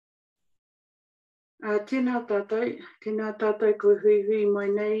Tēnā tātou ko hui mai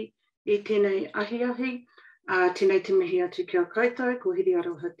nei I tēnei ahi. Tēnei te mihi atu kia koutou, ko hiri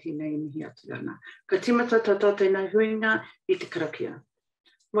aroha tēnei mihi atu ana. Ka timata tā tātou nei huinga I te karakia.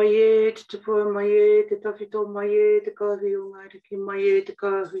 Mai e te tupua, mai e te tawhito, mai e te kāhui o ngā riki, mai e te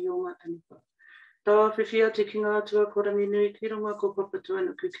kāhui o ngā tanipa. Tā whiwhia te ki ngā atua korangi nui ki runga ko papatu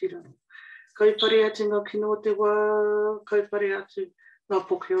ana kukiraro. Kaupare atu ngā kino o te wā, kaupare atu ngā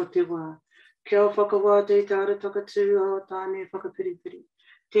poke o te wā. Kia whakawā te arataka tū o tāne whakapiripiri.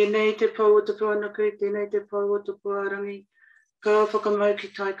 Tēnei te pau o te puanaku, tēnei te pau o te puarangi. Ka whakamau ki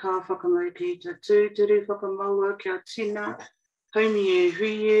tai, ka whakamau ki ta tūturu, whakamaua kia tina. Haumi e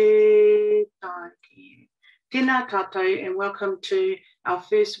hui e tai ki e. Tēnā tātou and welcome to our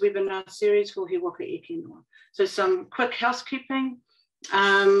first webinar series for He Waka Eke Noa. So some quick housekeeping.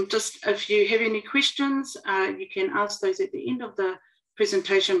 Just if you have any questions, you can ask those at the end of the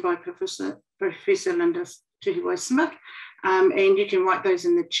presentation by Professor Linda Tuhiwai Smith, and you can write those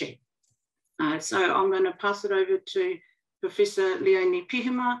in the chat. So I'm going to pass it over to Professor Leonie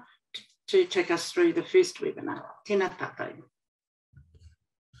Pihima to take us through the first webinar. Tēnā tātou.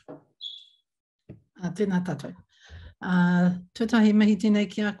 Tēnā tātou. Tūtahi mihi tēnei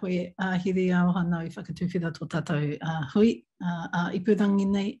ki a koe hiri aohana I whakatuwhira tō tātou hui. Ipurangi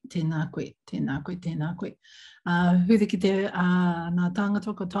nei, tēnā koe, tēnā koe, tēnā koe. Hure ki te nā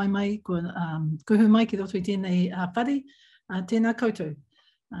tāngata ko tai mai, ko kuhu mai ki roto I tēnei whare. Tēnā koutou.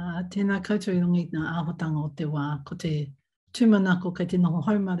 Tēnā koutou I rungi nā āhotanga o te wā, ko te tūmanako kei te noho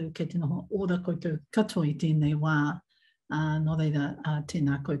haumaru, kei te noho ora koutou katoa I tēnei wā, nō reira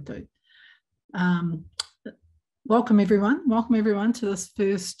tēnā koutou. Welcome everyone to this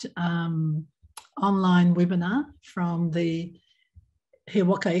first online webinar from the He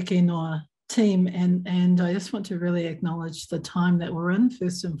Waka Eke Noa team, and I just want to really acknowledge the time that we're in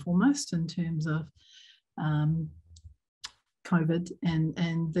first and foremost in terms of COVID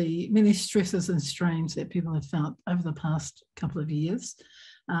and the many stresses and strains that people have felt over the past couple of years,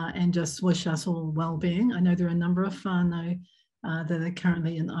 and just wish us all well-being. I know there are a number of whānau that are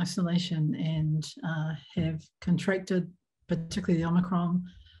currently in isolation and have contracted, particularly the Omicron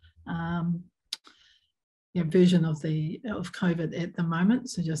version of COVID at the moment.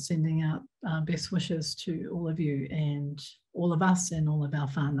 So just sending out best wishes to all of you and all of us and all of our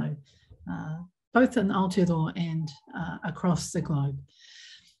whānau, both in Aotearoa and across the globe.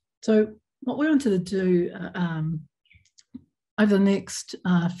 So what we wanted to do over the next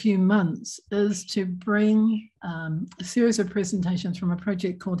few months is to bring a series of presentations from a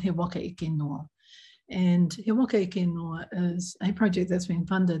project called He Waka Eke Noa. And He Waka Eke Noa is a project that's been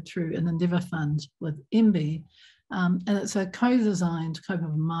funded through an Endeavour Fund with MB, and it's a co-designed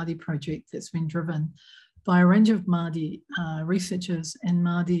Kaupapa Māori project that's been driven by a range of Māori researchers and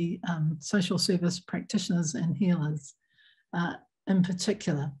Māori social service practitioners and healers in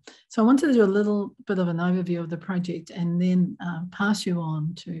particular. So I wanted to do a little bit of an overview of the project and then pass you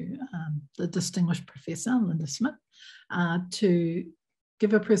on to the distinguished Professor Linda Smith to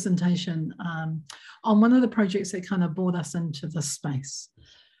give a presentation on one of the projects that kind of brought us into this space.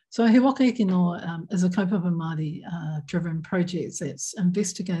 So He Waka Eke Noa is a Kaupapa Māori driven project that's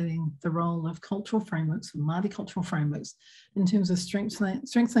investigating the role of cultural frameworks, Māori cultural frameworks, in terms of strengthening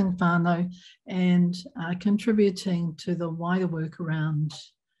whānau and contributing to the wider work around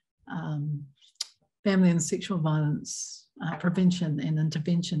family and sexual violence prevention and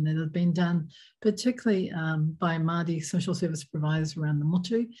intervention that have been done, particularly by Māori social service providers around the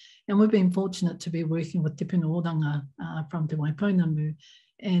motu. And we've been fortunate to be working with Te Puna Oranga from Te Waipounamu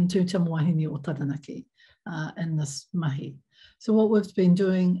and Tū Tamuahine o Taranaki in this mahi. So what we've been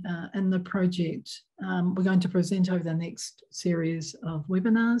doing in the project, we're going to present over the next series of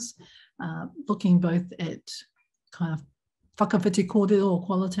webinars, looking both at kind of whakawhiti kōrero or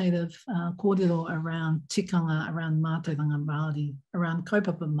qualitative kōrero around tikanga, around mātauranga Māori, around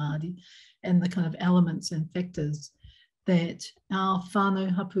kaupapa Māori, and the kind of elements and factors that our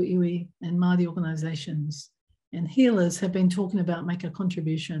whānau hapu iwi and Māori organisations and healers have been talking about make a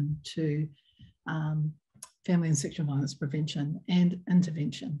contribution to family and sexual violence prevention and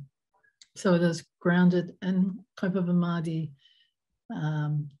intervention. So it is grounded in kaupapa Māori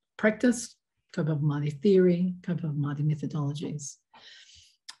practice, kaupapa Māori theory, kaupapa Māori methodologies.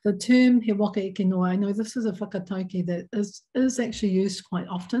 The term He Waka Eke Noa, I know this is a whakatauki that is actually used quite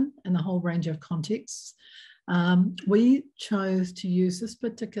often in a whole range of contexts. We chose to use this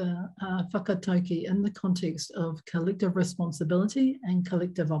particular whakatauki in the context of collective responsibility and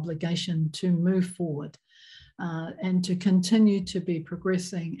collective obligation to move forward and to continue to be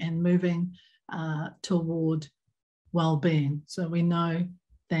progressing and moving toward well-being. So we know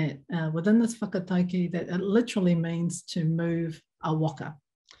that within this whakataukī, that it literally means to move a waka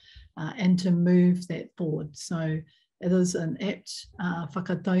and to move that forward. So it is an apt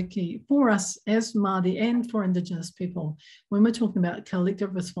whakataukī for us as Māori and for Indigenous people when we're talking about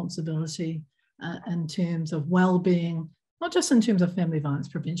collective responsibility in terms of well-being, not just in terms of family violence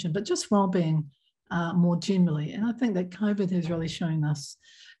prevention, but just well-being more generally. And I think that COVID has really shown us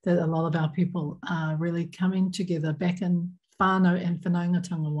that a lot of our people are really coming together back in whānau and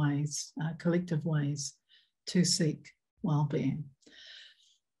whanaungatanga ways, collective ways to seek well-being.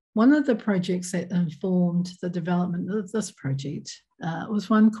 One of the projects that informed the development of this project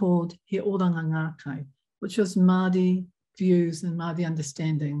was one called He Oranga Ngākau, which was Māori views and Māori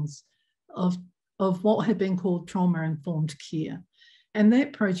understandings of what had been called trauma-informed care. And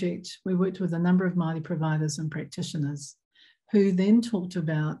that project, we worked with a number of Māori providers and practitioners who then talked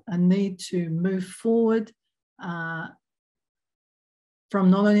about a need to move forward from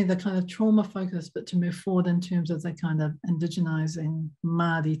not only the kind of trauma focus, but to move forward in terms of the kind of indigenising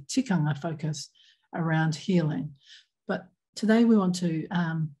Māori tikanga focus around healing. But today we want to,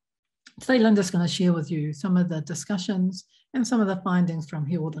 today Linda's going to share with you some of the discussions and some of the findings from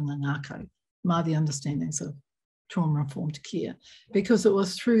He Oranga Ngākau, Māori understandings of trauma-informed care, because it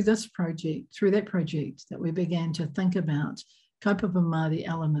was through this project, through that project, that we began to think about kaupapa Māori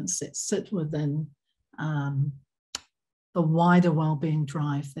elements that sit within the wider wellbeing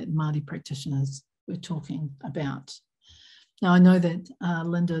drive that Māori practitioners were talking about. Now, I know that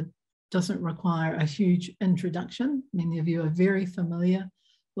Linda doesn't require a huge introduction. Many of you are very familiar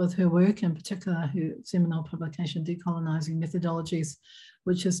with her work, in particular her seminal publication, Decolonising Methodologies,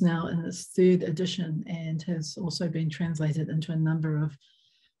 which is now in its 3rd edition and has also been translated into a number of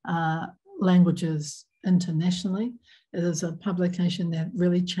languages internationally. It is a publication that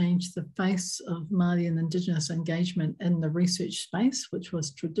really changed the face of Māori and Indigenous engagement in the research space, which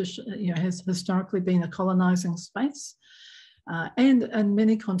was has historically been a colonising space, and in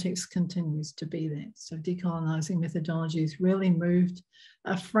many contexts continues to be that. So decolonising methodologies really moved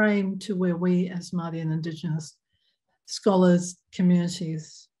a frame to where we as Māori and Indigenous scholars,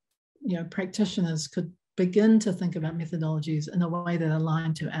 communities, practitioners could begin to think about methodologies in a way that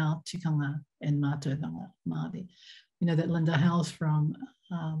aligned to our tikanga and mātauranga Māori. We know that Linda hails from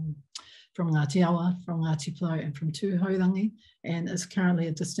Ngāti Awa, from Ngāti Plo, and from Tuhiwai, and is currently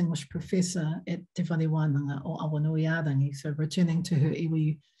a distinguished professor at Te Whare Wānanga o Awanuiarangi, so returning to her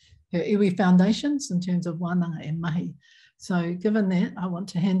iwi foundations in terms of wānanga and mahi. So given that, I want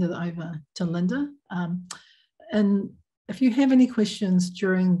to hand it over to Linda. And if you have any questions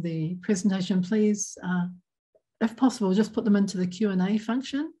during the presentation, please, if possible, just put them into the Q&A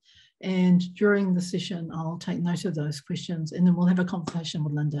function. And during the session, I'll take note of those questions, and then we'll have a conversation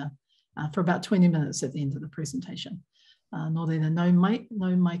with Linda for about 20 minutes at the end of the presentation. Nō reira, nau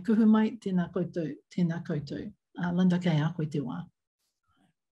mai kuhu mai, tēnā koutou, tēnā koutou. Linda, kei a koe te wā.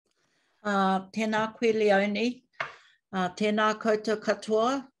 Tēnā koe Leone, tēnā koutou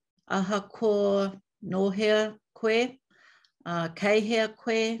katoa, aha ko nohea koe, kei hea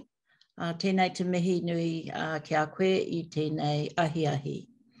koe, tēnei te mihi nui ki a koe I tēnei ahi ahi.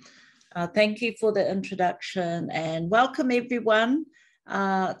 Thank you for the introduction and welcome everyone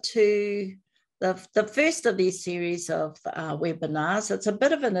to the first of these series of webinars. It's a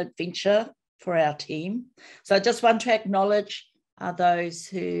bit of an adventure for our team. So I just want to acknowledge those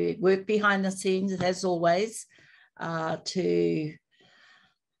who work behind the scenes, as always, to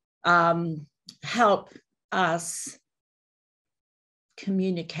help us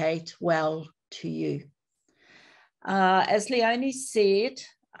communicate well to you. As Leone said,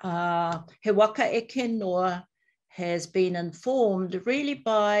 He Waka Eke Noa has been informed really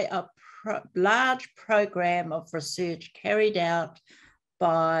by a large program of research carried out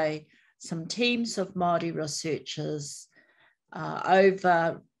by some teams of Māori researchers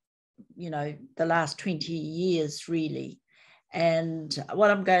over, the last 20 years, really. And what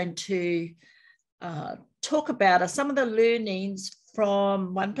I'm going to talk about are some of the learnings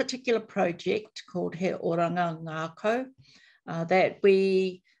from one particular project called He Oranga Ngākau that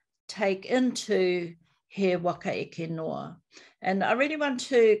we take into He Waka Eke Noa. And I really want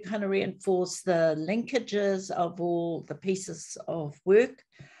to kind of reinforce the linkages of all the pieces of work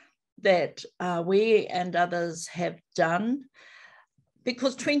that we and others have done,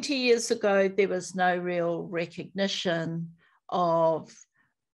 because 20 years ago, there was no real recognition of,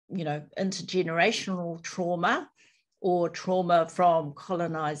 intergenerational trauma or trauma from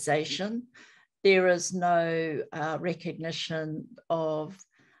colonization. There is no recognition of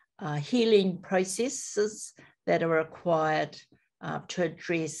healing processes that are required to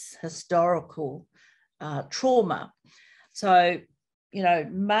address historical trauma. So you know,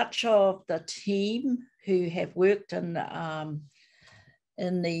 much of the team who have worked in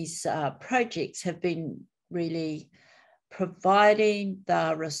these projects have been really providing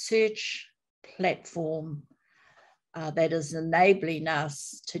the research platform that is enabling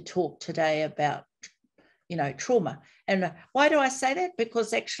us to talk today about, you know, trauma. And why do I say that?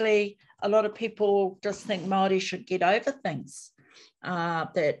 Because actually a lot of people just think Māori should get over things,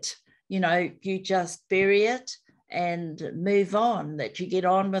 that, you know, you just bury it and move on, that you get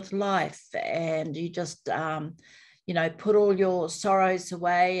on with life and you just, you know, put all your sorrows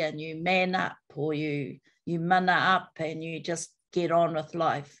away and you man up, or you mana up and you just get on with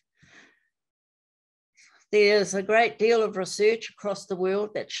life. There's a great deal of research across the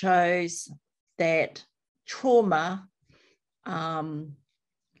world that shows that trauma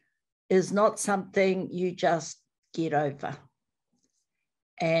is not something you just get over,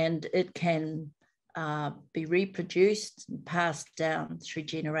 and it can be reproduced and passed down through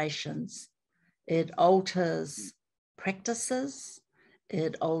generations. It alters practices,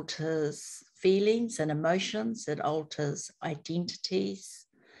 it alters feelings and emotions, it alters identities,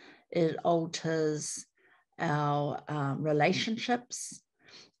 it alters our relationships,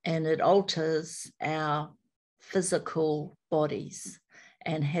 and it alters our physical bodies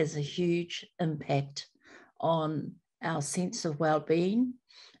and has a huge impact on our sense of well-being,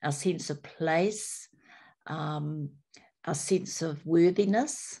 our sense of place, our sense of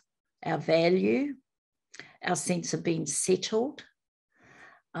worthiness, our value, our sense of being settled.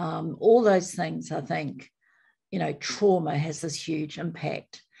 All those things, I think, you know, trauma has this huge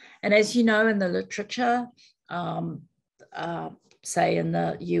impact. And as you know, in the literature, say in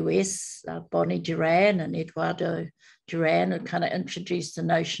the US, Bonnie Duran and Eduardo Duran had kind of introduced the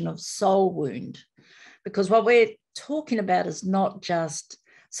notion of soul wound, because what we're talking about is not just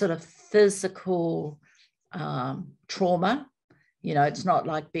sort of physical trauma. You know, it's not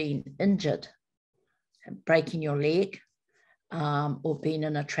like being injured, breaking your leg, or being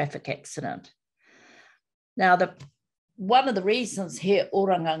in a traffic accident. Now, one of the reasons here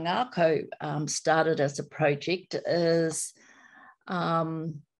Oranga Ngākau started as a project is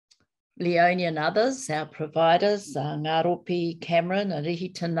Leonie and others, our providers, Ngāropi Cameron,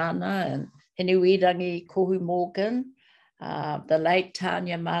 Arihi Tanana, and Henuirangi Kohu Morgan, the late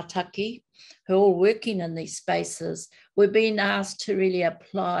Tanya Mātaki, who are all working in these spaces, we're being asked to really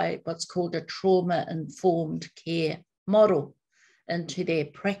apply what's called a trauma-informed care model into their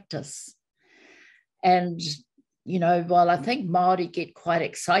practice. And, you know, while I think Māori get quite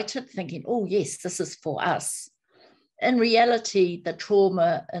excited thinking, oh yes, this is for us, in reality, the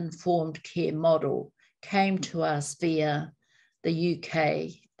trauma-informed care model came to us via the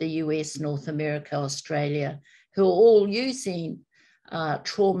UK, the US, North America, Australia, who are all using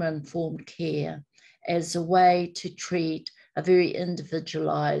trauma-informed care as a way to treat a very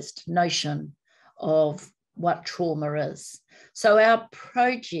individualized notion of what trauma is. So our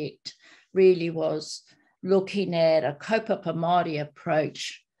project really was looking at a kaupapa Māori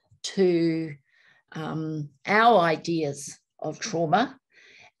approach to our ideas of trauma,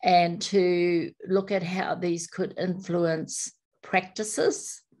 and to look at how these could influence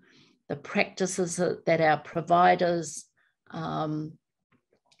practices, the practices that our providers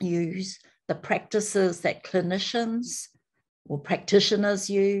use, the practices that clinicians or practitioners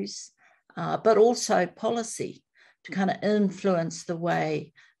use, but also policy to kind of influence the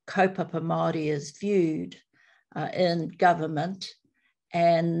way kaupapa Māori is viewed in government,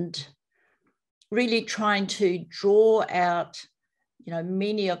 and really trying to draw out, you know,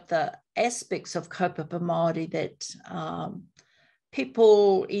 many of the aspects of kaupapa Māori that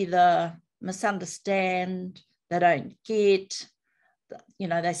people either misunderstand, they don't get, you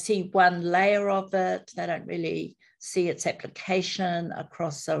know, they see one layer of it, they don't really see its application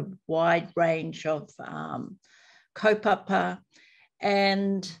across a wide range of kaupapa.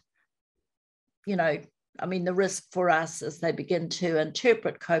 And, you know, I mean, the risk for us is they begin to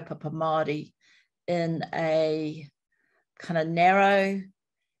interpret kaupapa Māori in a kind of narrow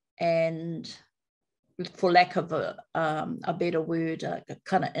and, for lack of a better word, a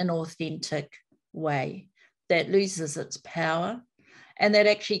kind of inauthentic way that loses its power, and that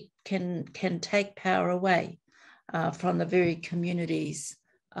actually can take power away from the very communities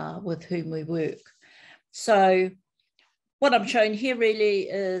with whom we work. So what I'm showing here really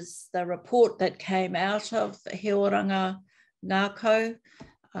is the report that came out of He Oranga Ngākau.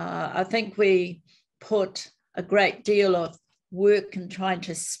 I think we put a great deal of work in trying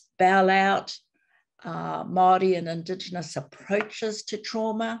to spell out Māori and Indigenous approaches to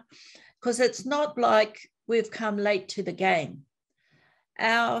trauma, because it's not like we've come late to the game.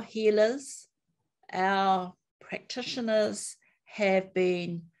 Our healers, our practitioners have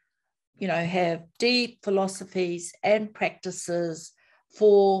been, have deep philosophies and practices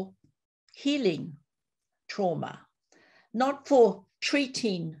for healing trauma, not for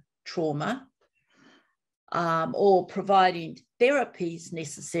treating trauma or providing therapies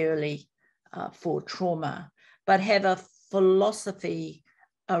necessarily for trauma, but have a philosophy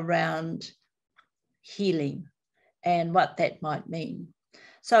around healing and what that might mean.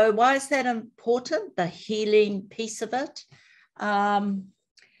 So why is that important, the healing piece of it? To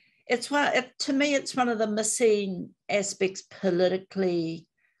me, it's one of the missing aspects politically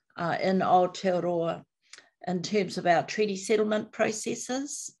in Aotearoa in terms of our treaty settlement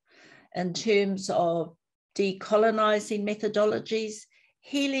processes, in terms of decolonising methodologies.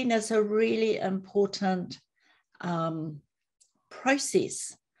 Healing is a really important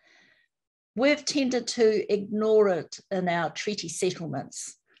process. We've tended to ignore it in our treaty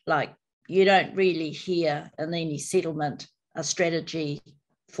settlements. Like, you don't really hear in any settlement a strategy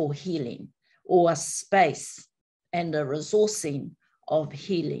for healing or a space and a resourcing of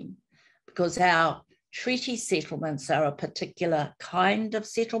healing, because our treaty settlements are a particular kind of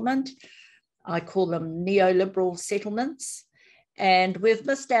settlement. I call them neoliberal settlements. And we've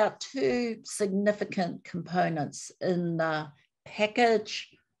missed out two significant components in the package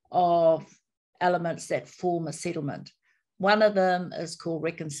of elements that form a settlement. One of them is called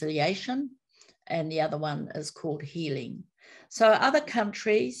reconciliation, and the other one is called healing. So other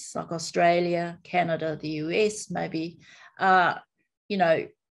countries like Australia, Canada, the US, maybe,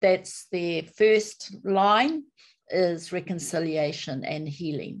 that's their first line is reconciliation and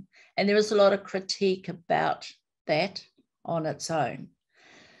healing. And there is a lot of critique about that on its own.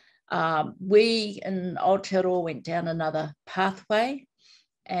 We in Aotearoa went down another pathway,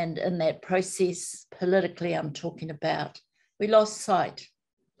 and in that process, politically, I'm talking about, we lost sight,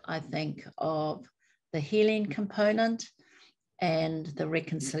 I think, of the healing component and the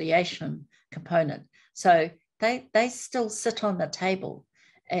reconciliation component. So they still sit on the table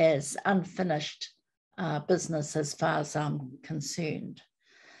as unfinished business as far as I'm concerned.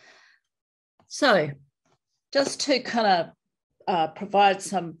 So just to kind of provide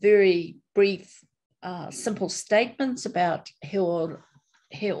some very brief, simple statements about he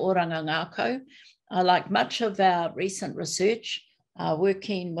oranga ngākau. Like much of our recent research,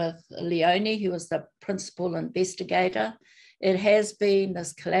 working with Leonie, who was the principal investigator, it has been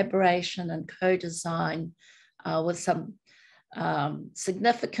this collaboration and co-design with some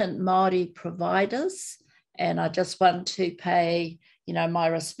significant Māori providers. And I just want to pay, my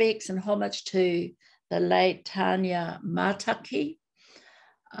respects and homage to the late Tanya Mātaki,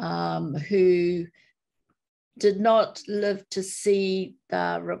 who did not live to see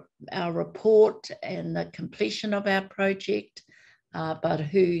our report and the completion of our project, but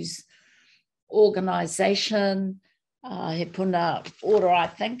whose organisation, He Puna Ora, I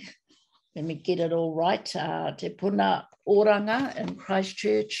think, let me get it all right, Te Puna Oranga in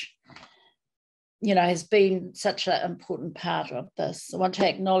Christchurch, has been such an important part of this. I want to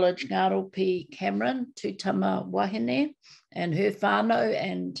acknowledge Ngaropi Cameron, Tūtama Wahine, and her whānau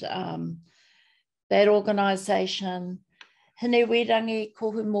and that organisation. Hine Wirangi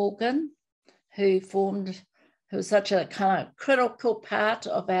Kohu Morgan, who was such a kind of critical part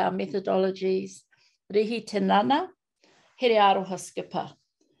of our methodologies. Rihi Te Nana, Here Aroha Skipper,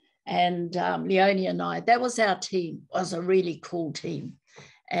 and Leonie and I. That was our team. It was a really cool team.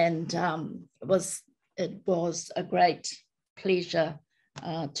 And it was a great pleasure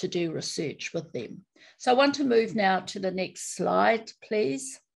to do research with them. So I want to move now to the next slide,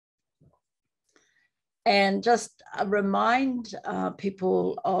 please. And just remind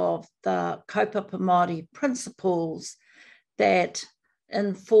people of the kaupapa Māori principles that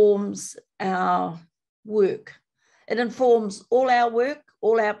informs our work. It informs all our work,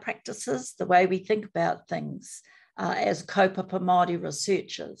 all our practices, the way we think about things as kaupapa Māori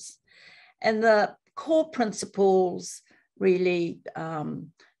researchers. And the core principles really,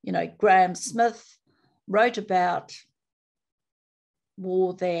 Graham Smith wrote about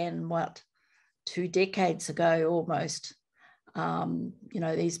more than 2 decades ago almost.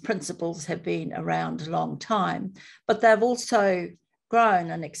 These principles have been around a long time, but they've also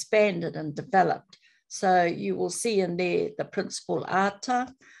grown and expanded and developed. So you will see in there the principle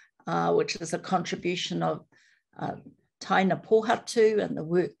Ata, which is a contribution of Taina Pohatu and the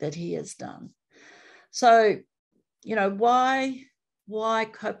work that he has done. So, why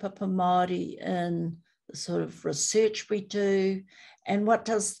kaupapa Māori in the sort of research we do, and what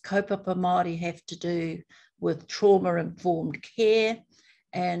does kaupapa Māori have to do with trauma-informed care,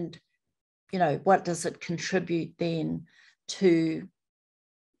 and, what does it contribute then to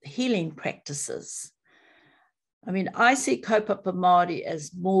healing practices? I mean, I see kaupapa Māori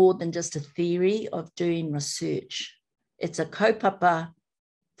as more than just a theory of doing research. It's a kaupapa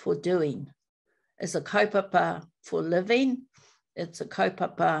for doing. It's a kaupapa for living. It's a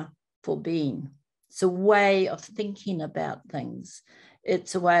kaupapa for being. It's a way of thinking about things.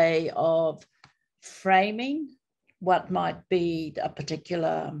 It's a way of framing what might be a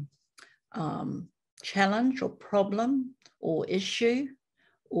particular challenge or problem or issue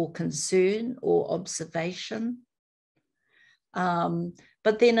or concern or observation.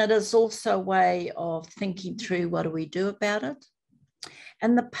 But then it is also a way of thinking through what do we do about it.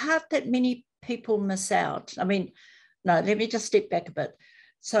 And the part that many people miss out, I mean, no, let me just step back a bit.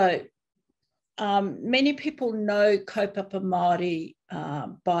 So many people know kaupapa Māori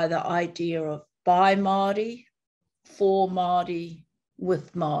by the idea of by Māori, for Māori,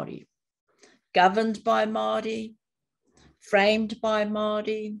 with Māori, governed by Māori, framed by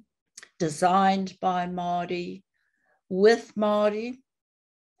Māori, designed by Māori, with Māori,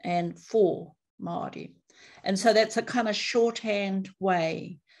 and for Māori. And so that's a kind of shorthand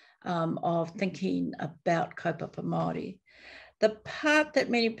way of thinking about kaupapa Māori. The part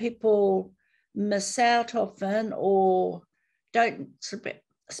that many people miss out often or don't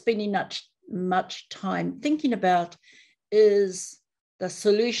spending much time thinking about is the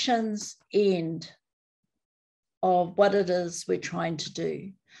solutions end of what it is we're trying to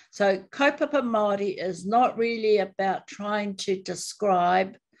do. So kaupapa Māori is not really about trying to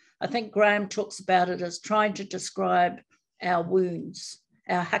describe, I think Graham talks about it as trying to describe our wounds,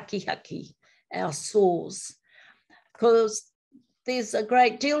 our haki, our sores, because there's a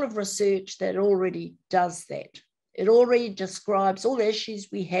great deal of research that already does that. It already describes all the issues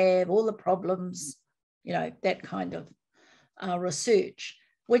we have, all the problems, you know, that kind of research,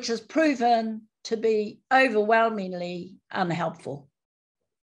 which is proven to be overwhelmingly unhelpful.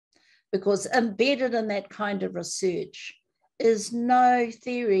 Because embedded in that kind of research is no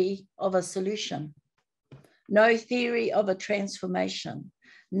theory of a solution, no theory of a transformation,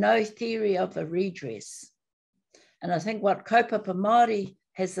 no theory of a redress. And I think what kaupapa Māori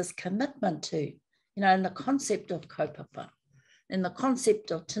has this commitment to, you know, in the concept of kaupapa, in the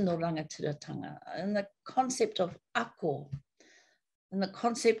concept of tino rangatiratanga, in the concept of ako, in the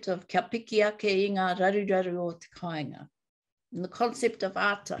concept of kia piki ake I ngā raruraru o te kāinga, in the concept of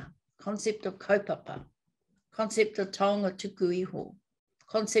ata, concept of kaupapa, concept of taonga tuku iho,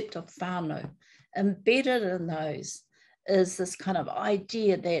 concept of whānau. Embedded in those is this kind of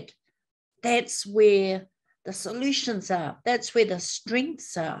idea that that's where the solutions are, that's where the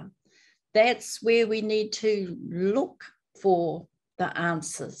strengths are, that's where we need to look for the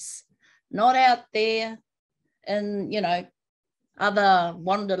answers, not out there in, you know, other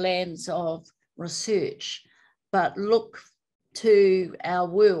wonderlands of research, but look to our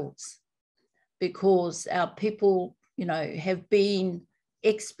worlds, because our people, you know, have been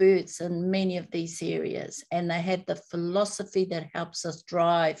experts in many of these areas, and they have the philosophy that helps us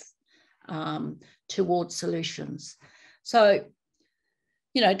drive towards solutions. So,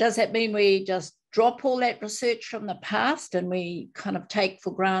 you know, does that mean we just drop all that research from the past and we kind of take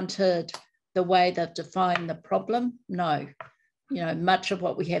for granted the way they've defined the problem? No. You know, much of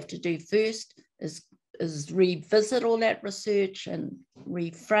what we have to do first is revisit all that research and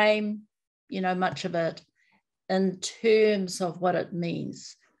reframe, you know, much of it in terms of what it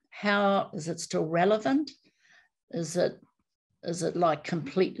means. How is it still relevant? Is it like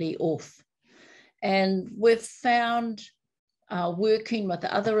completely off? And we've found working with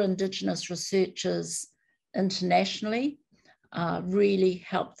other Indigenous researchers internationally really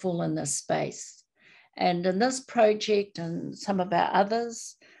helpful in this space. And in this project and some of our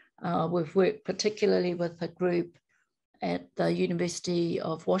others, we've worked particularly with a group at the University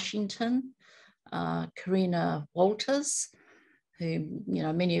of Washington, Karina Walters, who, you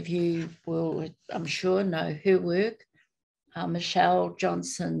know, many of you will, I'm sure, know her work, Michelle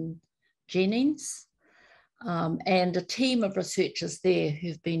Johnson Jennings, and a team of researchers there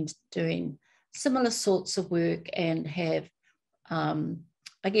who've been doing similar sorts of work and have,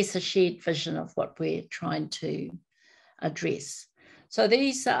 I guess, a shared vision of what we're trying to address. So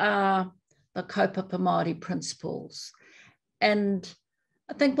these are the kaupapa Māori principles. And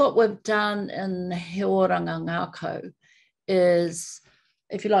I think what we've done in He Oranga Ngākau is,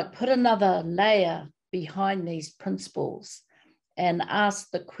 if you like, put another layer behind these principles and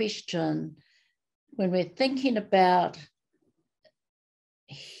ask the question, when we're thinking about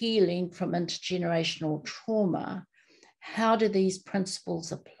healing from intergenerational trauma, how do these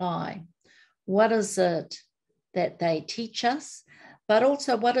principles apply? What is it that they teach us? But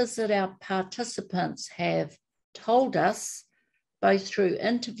also, what is it our participants have told us, both through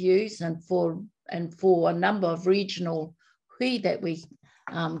interviews and for and for a number of regional hui that we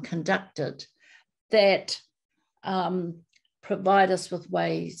conducted that provide us with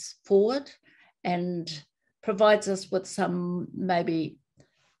ways forward and provides us with some maybe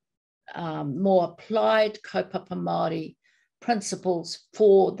more applied kaupapa Māori principles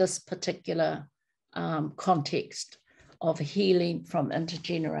for this particular context of healing from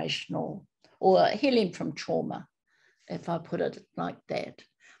intergenerational or healing from trauma, if I put it like that.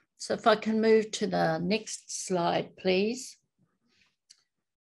 So if I can move to the next slide, please.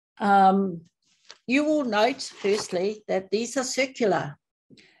 You will note, firstly, that these are circular.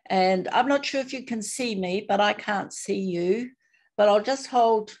 And I'm not sure if you can see me, but I can't see you. But I'll just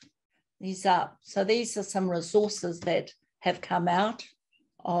hold these up. So these are some resources that have come out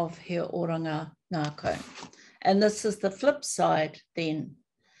of He Oranga Ngākau. And this is the flip side then.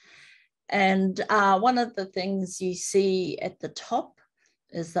 And one of the things you see at the top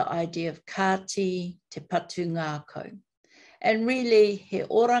is the idea of kāti te patu ngākau. And really, He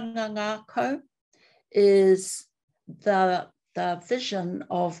Oranga Ngākau is the vision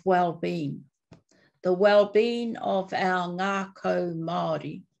of well-being, the well-being of our ngākau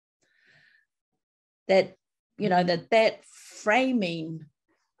Māori. That, you know, that framing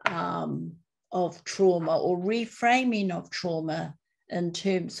of trauma or reframing of trauma in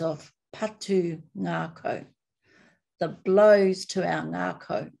terms of patu ngākau, the blows to our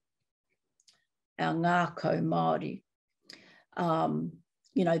ngākau Māori.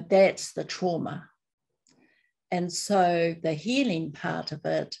 You know, that's the trauma. And so the healing part of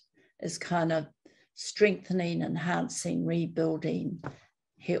it is kind of strengthening, enhancing, rebuilding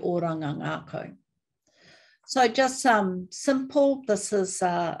He Oranga Ngākau. So just simple, this is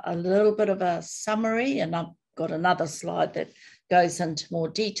a little bit of a summary, and I've got another slide that goes into more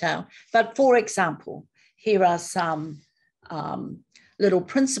detail. But for example, here are some little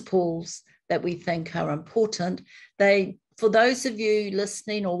principles that we think are important. For those of you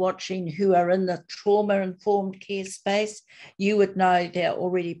listening or watching who are in the trauma-informed care space, you would know they're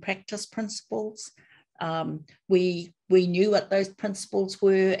already practice principles. We knew what those principles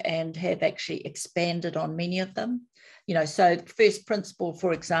were and have actually expanded on many of them. You know, so the first principle,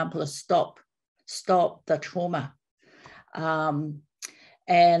 for example, is stop the trauma.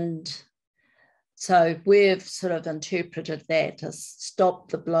 And so we've sort of interpreted that as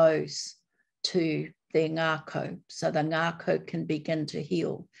stop the blows to their ngākau, so the ngākau can begin to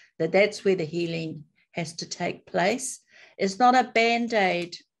heal. That's where the healing has to take place. It's not a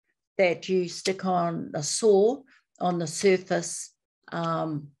Band-Aid that you stick on a sore on the surface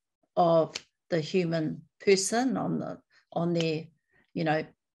of the human person, on their, you know,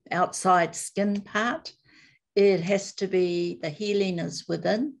 outside skin part. It has to be, the healing is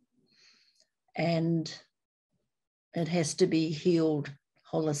within, and it has to be healed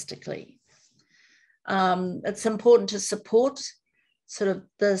holistically. It's important to support sort of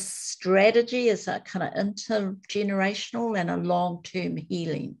this strategy as a kind of intergenerational and a long-term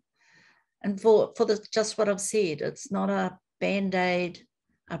healing. And for just what I've said, it's not a Band-Aid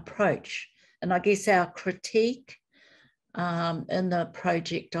approach. And I guess our critique in the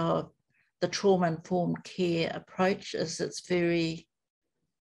project of the trauma-informed care approach is it's very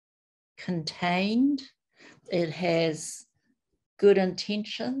contained. It has good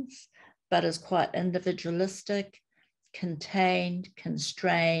intentions, but is quite individualistic, contained,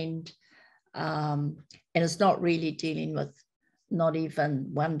 constrained, and it's not really dealing with not even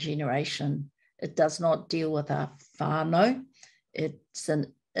one generation. It does not deal with our whānau. It's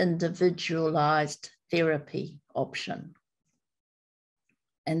an individualized therapy option.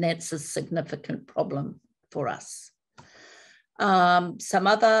 And that's a significant problem for us. Some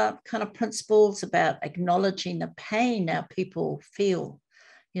other kind of principles about acknowledging the pain our people feel.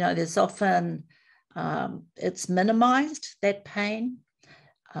 You know, there's often, it's minimized, that pain.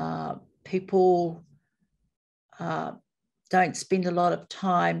 People don't spend a lot of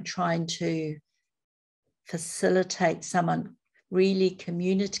time trying to facilitate someone really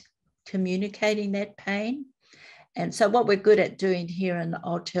communicating that pain. And so what we're good at doing here in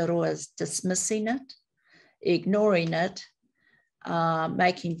Aotearoa is dismissing it, ignoring it,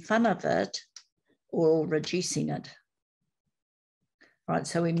 making fun of it, or reducing it. Right,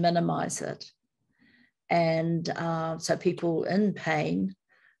 so we minimize it. And so people in pain,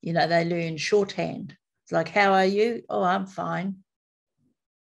 you know, they learn shorthand. It's like, how are you? Oh, I'm fine.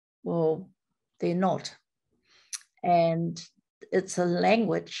 Well, they're not. And it's a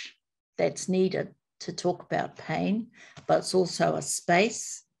language that's needed to talk about pain, but it's also a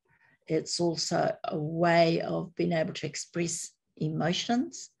space. It's also a way of being able to express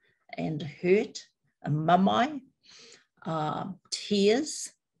emotions and hurt, and mamai,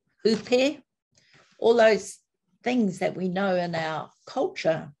 tears, hupe, all those things that we know in our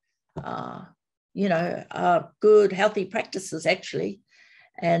culture, you know, are good, healthy practices actually,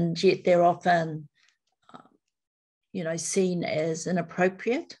 and yet they're often, you know, seen as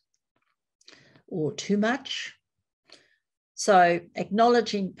inappropriate or too much. So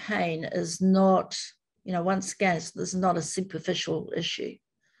acknowledging pain is not, you know, once again, this is not a superficial issue.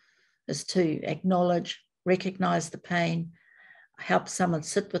 It's to acknowledge, recognize the pain, help someone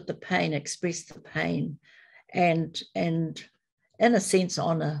sit with the pain, express the pain, and in a sense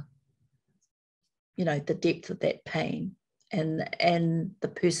honor, you know, the depth of that pain and the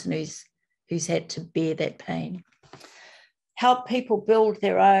person who's had to bear that pain. Help people build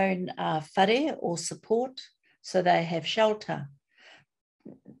their own whare or support so they have shelter.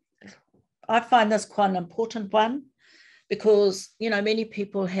 I find this quite an important one because, you know, many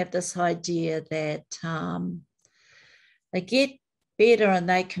people have this idea that they get better and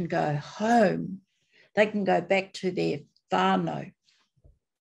they can go home. They can go back to their whānau,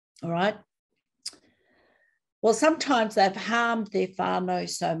 all right? Well, sometimes they've harmed their whānau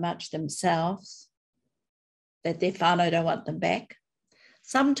so much themselves that their whānau don't want them back.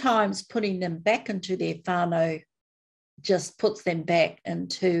 Sometimes putting them back into their whānau just puts them back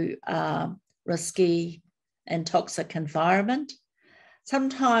into a risky and toxic environment.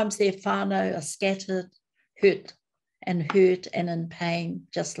 Sometimes their whānau are scattered, hurt and in pain,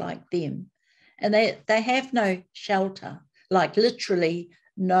 just like them. And they have no shelter, like literally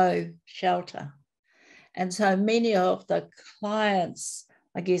no shelter. And so many of the clients,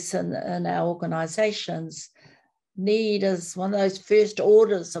 I guess, in our organizations need as one of those first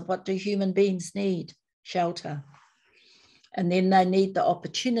orders of what do human beings need? Shelter. And then they need the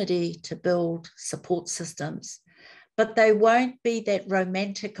opportunity to build support systems. But they won't be that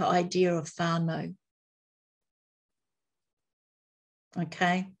romantic idea of whānau.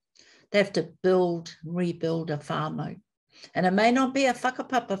 Okay? They have to build, rebuild a whānau. And it may not be a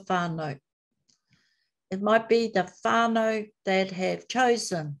whakapapa whānau. It might be the whānau that have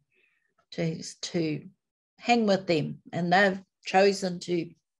chosen to hang with them and they've chosen to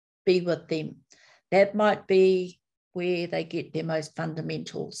be with them. That might be where they get their most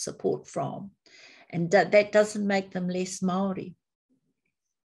fundamental support from. And that doesn't make them less Māori.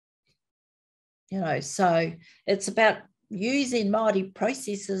 You know, so it's about using Māori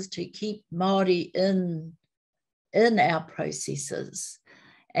processes to keep Māori in our processes.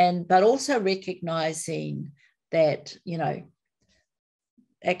 But also recognizing that, you know,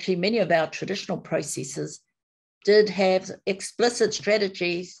 actually many of our traditional processes did have explicit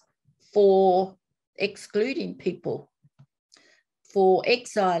strategies for excluding people, for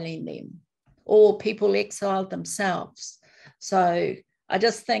exiling them, or people exiled themselves. So I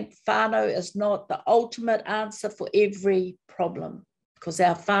just think whānau is not the ultimate answer for every problem, because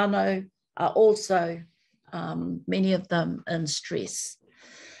our whānau are also, many of them, in stress.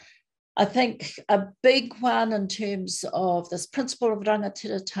 I think a big one in terms of this principle of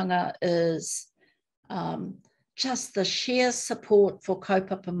rangatiratanga is just the sheer support for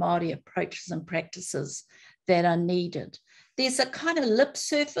kaupapa Māori approaches and practices that are needed. There's a kind of lip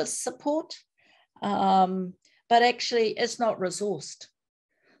surface support, but actually it's not resourced.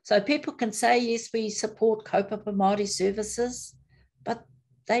 So people can say, yes, we support kaupapa Māori services, but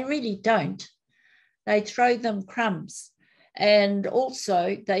they really don't. They throw them crumbs. And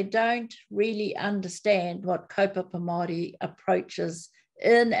also they don't really understand what kaupapa Māori approaches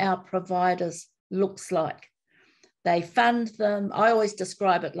in our providers looks like. They fund them. I always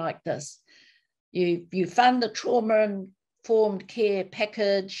describe it like this. You fund the trauma-informed care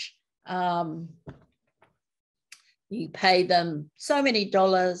package. You pay them so many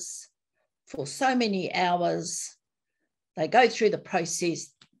dollars for so many hours. They go through the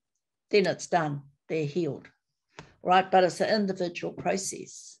process, then it's done. They're healed, right? But it's an individual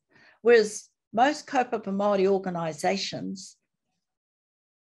process. Whereas most kaupapa Māori organisations,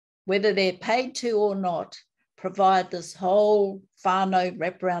 whether they're paid to or not, provide this whole whānau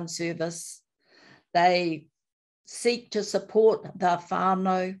wraparound service. They seek to support the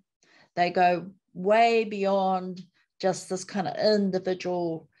whānau. They go way beyond just this kind of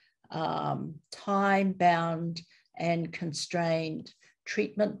individual, time-bound and constrained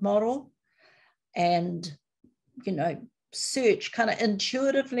treatment model, and, you know, search kind of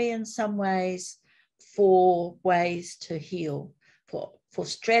intuitively in some ways for ways to heal, for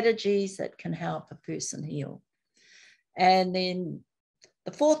strategies that can help a person heal. And then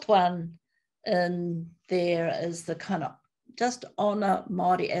the fourth one in there is the kind of just honour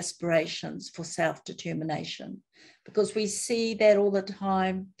Māori aspirations for self-determination, because we see that all the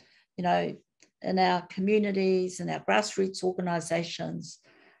time, you know, in our communities, in our grassroots organisations,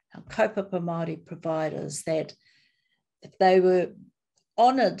 our kaupapa Māori providers, that if they were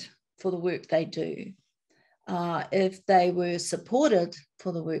honoured for the work they do, if they were supported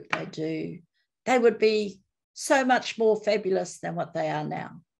for the work they do, they would be so much more fabulous than what they are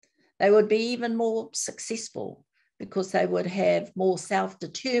now. They would be even more successful because they would have more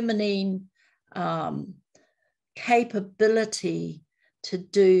self-determining capability to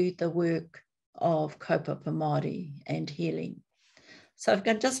do the work of kaupapa Māori and healing. So if I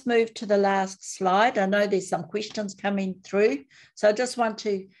can just move to the last slide. I know there's some questions coming through, so I just want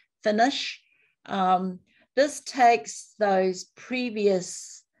to finish. This takes those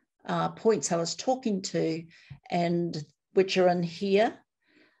previous points I was talking to, and which are in here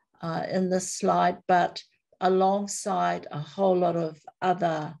in this slide, but alongside a whole lot of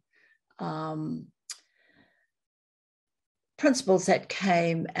other principles that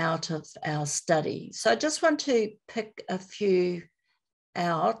came out of our study. So I just want to pick a few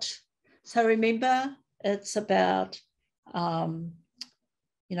out. So remember, it's about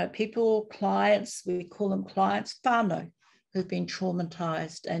people, clients, we call them clients, whānau, who've been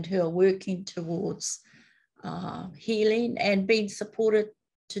traumatized and who are working towards healing and being supported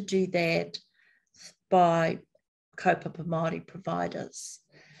to do that by kaupapa Māori providers.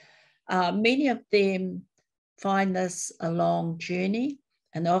 Many of them find this a long journey,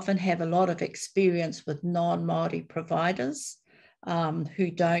 and they often have a lot of experience with non-Māori providers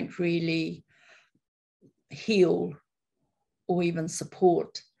who don't really heal or even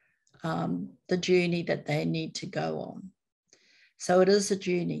support the journey that they need to go on. So it is a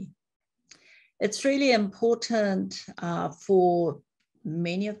journey. It's really important for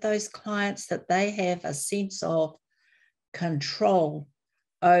many of those clients that they have a sense of control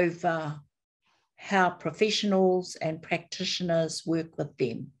over how professionals and practitioners work with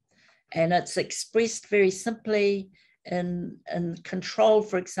them. And it's expressed very simply in control,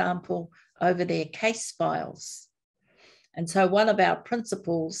 for example, over their case files. And so one of our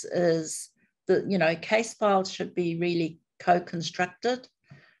principles is that, case files should be really co-constructed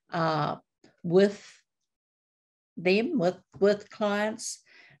with them, with clients,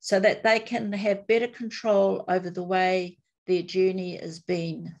 so that they can have better control over the way their journey is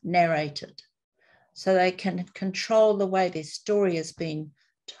being narrated. So they can control the way their story is being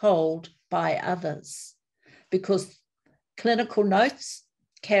told by others, because clinical notes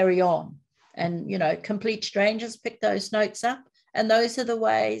carry on, and complete strangers pick those notes up, and those are the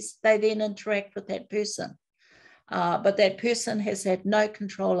ways they then interact with that person. But that person has had no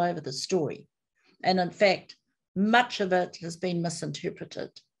control over the story, and in fact much of it has been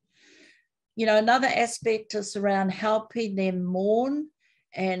misinterpreted. Another aspect is around helping them mourn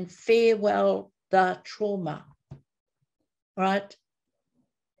and farewell the trauma, right?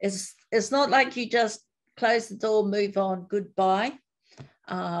 It's not like you just close the door, move on, goodbye.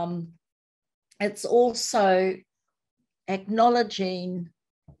 It's also acknowledging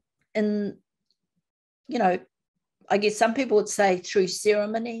I guess some people would say through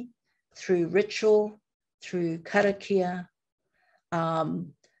ceremony, through ritual, through karakia,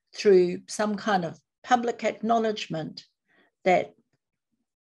 through some kind of public acknowledgement that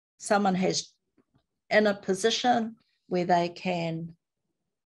someone has in a position where they can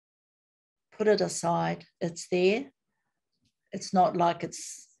put it aside. It's there. It's not like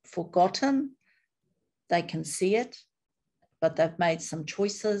it's forgotten. They can see it, but they've made some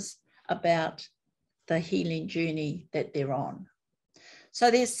choices about the healing journey that they're on. So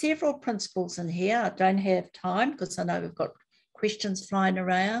there's several principles in here. I don't have time because I know we've got questions flying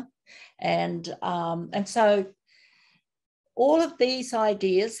around. And so all of these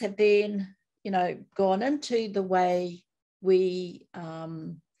ideas have then, gone into the way we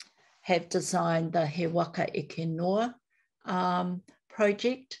have designed the He Waka Eke Noa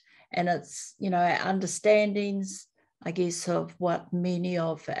project. And it's, our understandings, I guess, of what many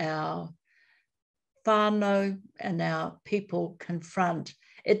of our whānau and our people confront.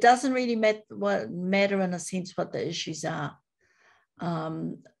 It doesn't really matter in a sense what the issues are.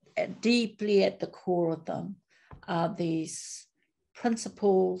 Deeply at the core of them are these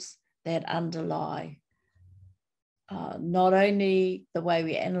principles that underlie not only the way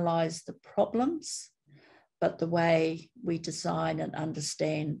we analyse the problems, but the way we design and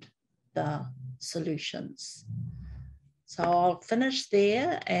understand the solutions. So I'll finish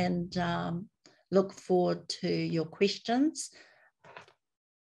there and look forward to your questions.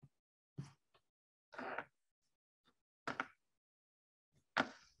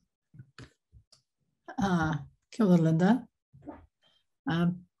 Kia ora, Linda.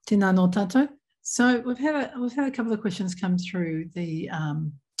 Tēnā nō tātou. So we've had a couple of questions come through the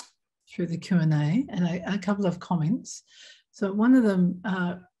Q&A and a couple of comments. So one of them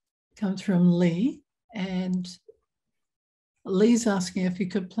comes from Lee, and Lee's asking if you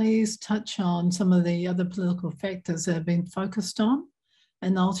could please touch on some of the other political factors that have been focused on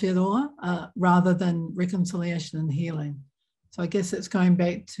in Aotearoa rather than reconciliation and healing. So I guess it's going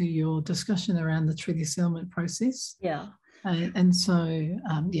back to your discussion around the treaty settlement process. Yeah. And so,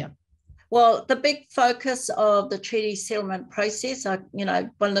 yeah. Well, the big focus of the treaty settlement process, one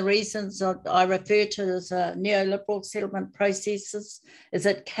of the reasons I refer to it as a neoliberal settlement processes is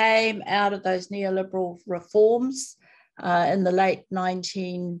it came out of those neoliberal reforms in the late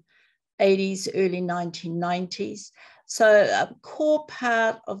 1980s, early 1990s. So a core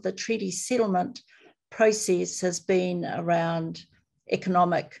part of the treaty settlement process has been around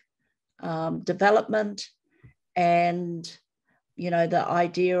economic development and the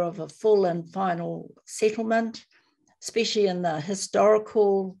idea of a full and final settlement, especially in the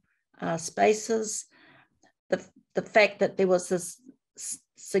historical spaces. The fact that there was this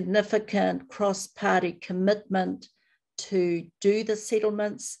significant cross-party commitment to do the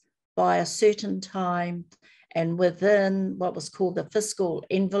settlements by a certain time and within what was called the fiscal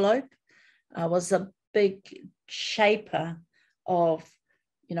envelope was a big shaper of,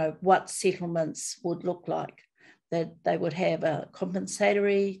 what settlements would look like. That they would have a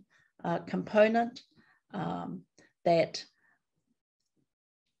compensatory component, that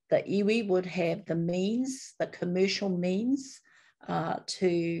the iwi would have the means, the commercial means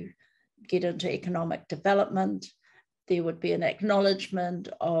to get into economic development. There would be an acknowledgement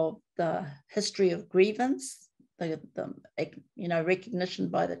of the history of grievance, the recognition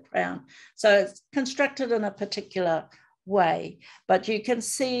by the Crown. So it's constructed in a particular way, but you can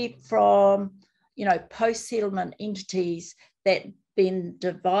see from post-settlement entities that been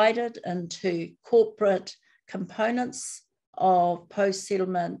divided into corporate components of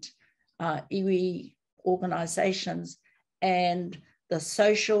post-settlement iwi organisations and the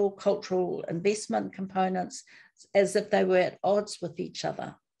social, cultural investment components as if they were at odds with each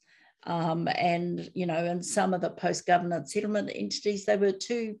other. In some of the post-governance settlement entities, they were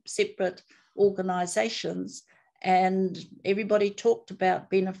two separate organisations and everybody talked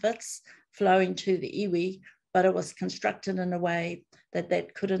about benefits flowing to the iwi, but it was constructed in a way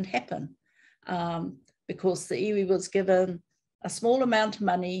that couldn't happen because the iwi was given a small amount of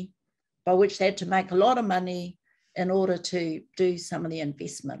money by which they had to make a lot of money in order to do some of the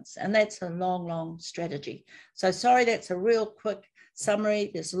investments. And that's a long, long strategy. So sorry, that's a real quick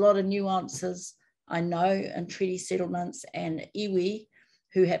summary. There's a lot of nuances, I know, in treaty settlements, and iwi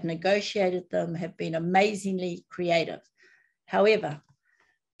who have negotiated them have been amazingly creative. However,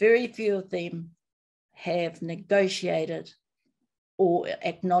 very few of them have negotiated or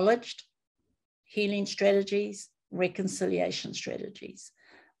acknowledged healing strategies, reconciliation strategies.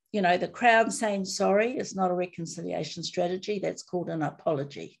 The Crown saying sorry is not a reconciliation strategy, that's called an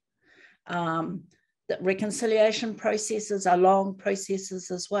apology. The reconciliation processes are long processes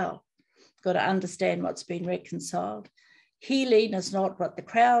as well. Got to understand what's been reconciled. Healing is not what the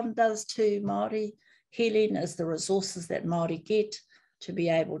Crown does to Māori. Healing is the resources that Māori get to be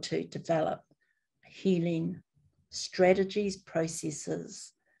able to develop healing strategies,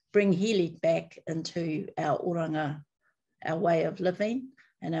 processes, bring healing back into our oranga, our way of living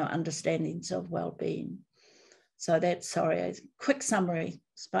and our understandings of well-being. So that's, sorry, a quick summary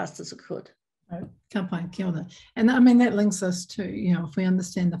as fast as I could. Ka pai, kia ora. And I mean, that links us to, if we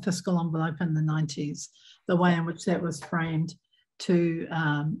understand the fiscal envelope in the 90s, the way in which that was framed to,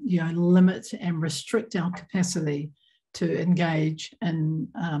 limit and restrict our capacity to engage in,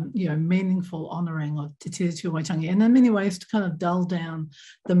 meaningful honouring of Te Tiriti Waitangi, and in many ways to kind of dull down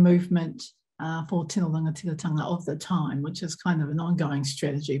the movement for Tino Rangatiratanga of the time, which is kind of an ongoing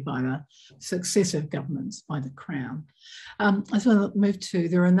strategy by the successive governments, by the Crown. I just want to move to,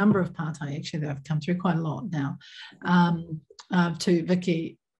 there are a number of partai actually that have come through quite a lot now, to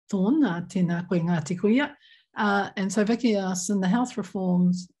Vicky Thorne, tēnā koe Ngāti Kuia. And so Vicky asks, in the health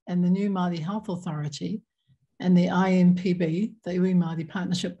reforms and the new Māori Health Authority and the IMPB, the Iwi Māori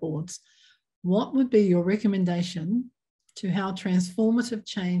Partnership Boards, what would be your recommendation to how transformative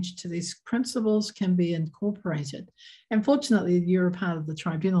change to these principles can be incorporated? And fortunately, you're a part of the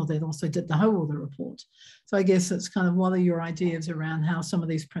tribunal that also did the Hauora report. So I guess it's kind of, what are your ideas around how some of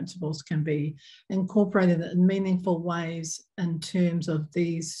these principles can be incorporated in meaningful ways in terms of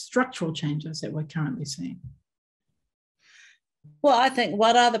these structural changes that we're currently seeing? Well, I think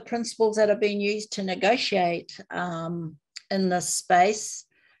what are the principles that are being used to negotiate in this space?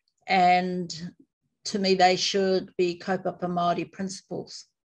 And to me, they should be kaupapa Māori principles.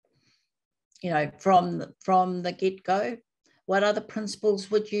 From the get-go, what other principles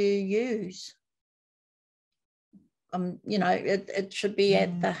would you use? you know, it should be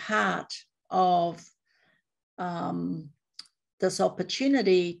at the heart of this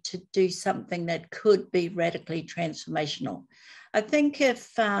opportunity to do something that could be radically transformational. I think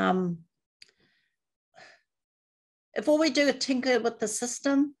if all we do is tinker with the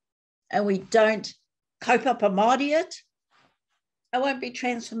system and we don't kaupapa Māori it won't be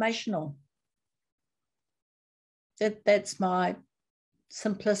transformational. That's my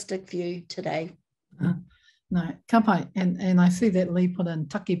simplistic view today. No, ka pai. And I see that Lee put in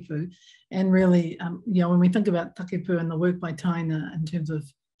takipu, and really, you know, when we think about takipu and the work by Taina in terms of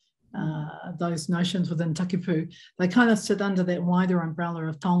those notions within takipu, they kind of sit under that wider umbrella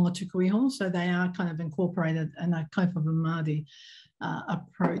of taonga tuku iho, so they are kind of incorporated in a kaupapa Māori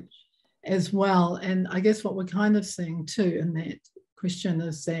approach as well. And I guess what we're kind of seeing too in that question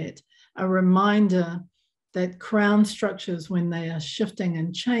is that a reminder that Crown structures, when they are shifting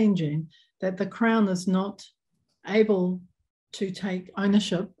and changing, that the Crown is not able to take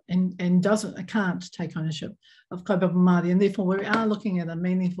ownership and can't take ownership of kaupapa Māori, and therefore we are looking at a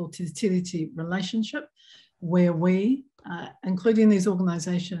meaningful tiriti relationship where we, including these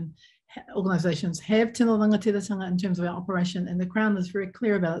organisations, have tino rangatiratanga in terms of our operation, and the Crown is very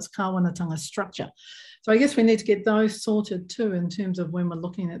clear about its kāwanatanga structure. So I guess we need to get those sorted too in terms of when we're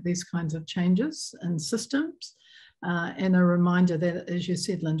looking at these kinds of changes in systems, and a reminder that, as you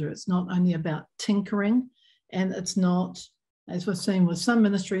said, Linda, it's not only about tinkering, and it's not, as we've seen with some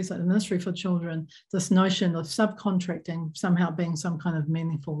ministries like the Ministry for Children, this notion of subcontracting somehow being some kind of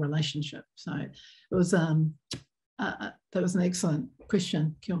meaningful relationship. So it was that was an excellent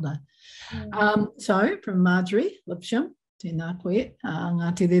question, kia ora. So from Marjorie Lipsham, tēnā koe,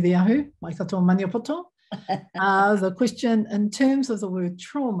 ngā te rere ahu, mai katoa Maniopoto. The question, in terms of the word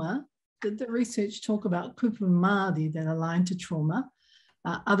trauma, did the research talk about kupu Māori that align to trauma,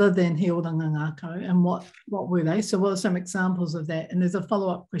 other than he oranga ngākau, and what were they? So what are some examples of that? And there's a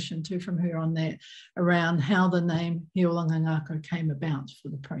follow-up question too from her on that, around how the name he oranga ngākau came about for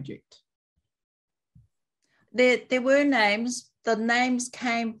the project. There were names. The names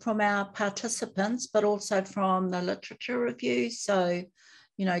came from our participants, but also from the literature review. So,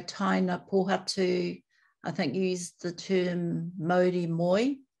 you know, Taina Pohatu, I think, used the term Mauri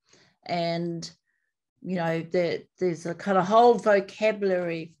Moi, and you know, there's a kind of whole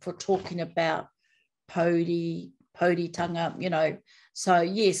vocabulary for talking about Pōritanga, you know. So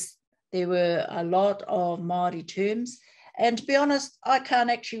yes, there were a lot of Māori terms. And to be honest, I can't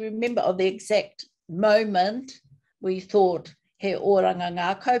actually remember of the exact moment we thought he oranga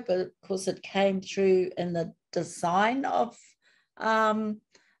ngākau, but of course it came through in the design of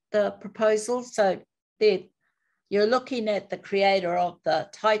the proposal. So there, you're looking at the creator of the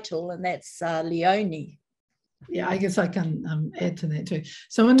title, and that's Leone. Yeah, I guess I can add to that too.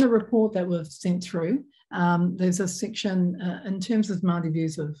 So in the report that we've sent through, there's a section in terms of Māori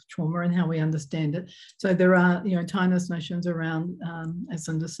views of trauma and how we understand it. So there are, you know, Taina's notions around, as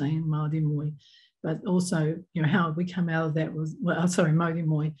Linda's saying, Māori Moi, but also, you know, how we come out of that was, well, sorry, Māori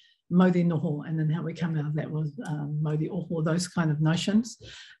Moi, Mauri noho, and then how we come out of that was Mauri oho, those kind of notions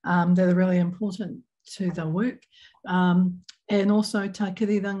that are really important to the work. And also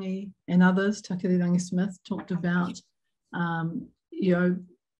Takirirangi and others, Takirirangi Smith, talked about, you know,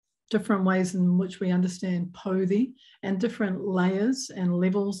 different ways in which we understand Pōri and different layers and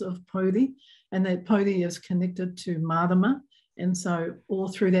levels of Pōri, and that Pōri is connected to Marama. And so all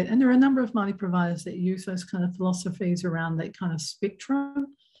through that, and there are a number of Māori providers that use those kind of philosophies around that kind of spectrum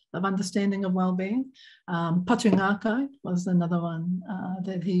of understanding of well-being. Patu Ngākau was another one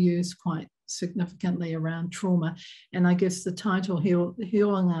that he used quite significantly around trauma. And I guess the title Heal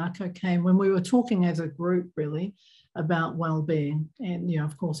Ngākau came when we were talking as a group really about well-being, and, you know,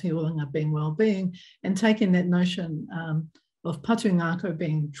 of course, healing being well-being, and taking that notion of Patu Ngākau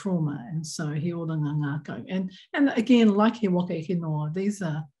being trauma, and so Healinga Ngākau. And again, like He Waka Eke Noa, these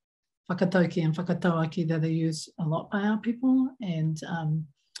are whakatauki and whakatauaki that are used a lot by our people, and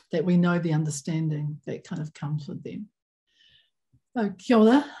that we know the understanding that kind of comes with them. So kia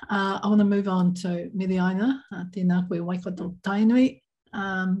ora, I want to move on to Miriaina, tēnā koe waikato tainui.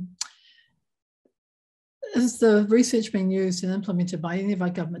 Is the research being used and implemented by any of our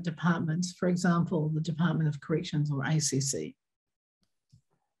government departments, for example, the Department of Corrections or ACC?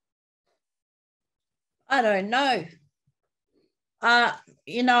 I don't know.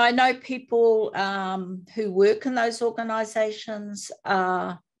 You know, I know people who work in those organisations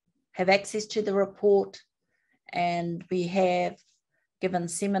have access to the report, and we have given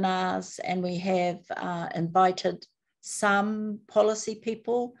seminars, and we have invited some policy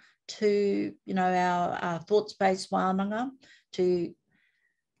people to, you know, our thoughts-based wānanga, to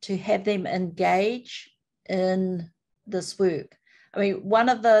have them engage in this work. I mean, one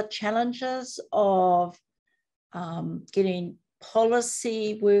of the challenges of getting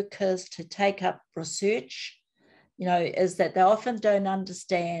policy workers to take up research, you know, is that they often don't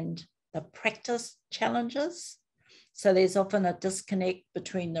understand the practice challenges. So there's often a disconnect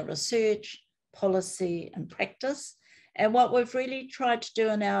between the research, policy, and practice. And what we've really tried to do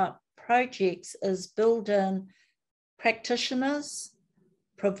in our projects is build in practitioners,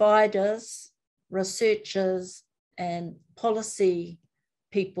 providers, researchers, and policy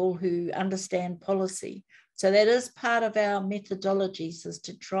people who understand policy. So that is part of our methodologies, is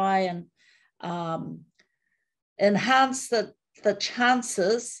to try and enhance the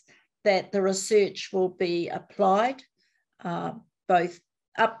chances that the research will be applied, both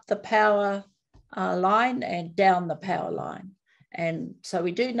up the power line and down the power line. And so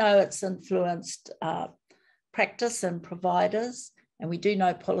we do know it's influenced practice and providers, and we do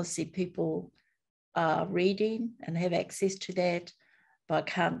know policy people are reading and have access to that, but I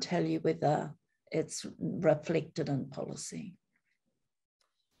can't tell you whether it's reflected in policy.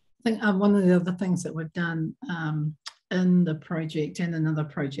 I think one of the other things that we've done in the project and in other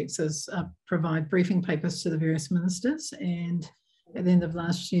projects is provide briefing papers to the various ministers, and at the end of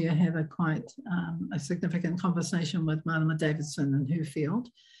last year have a quite a significant conversation with Marama Davidson and her field.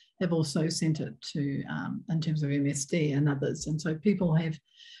 Have also sent it to in terms of MSD and others, and so people have,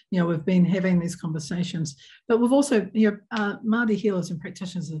 you know, we've been having these conversations, but we've also, you know, Māori healers and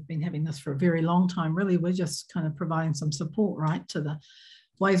practitioners have been having this for a very long time. Really, we're just kind of providing some support, right, to the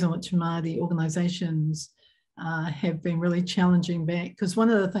ways in which Māori organisations have been really challenging back, because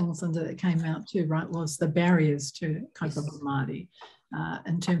one of the things, Linda, that came out too, right, was the barriers to kaupapa Māori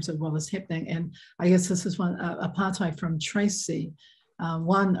in terms of what is happening. And I guess this is one, a partai from Tracy,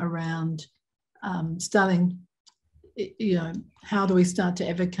 one around starting, you know, how do we start to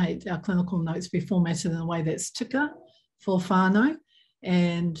advocate our clinical notes be formatted in a way that's tika for whānau,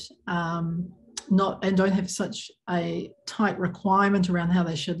 and don't have such a tight requirement around how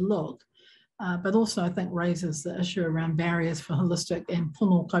they should look, but also I think raises the issue around barriers for holistic and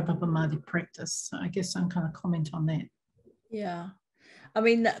pono kaupapa Māori practice. So I guess some kind of comment on that. Yeah, I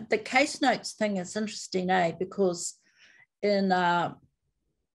mean, the case notes thing is interesting, because in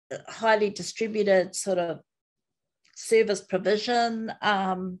highly distributed sort of service provision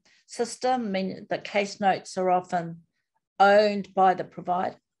system, I mean, the case notes are often owned by the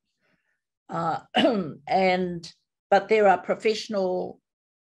provider, but there are professional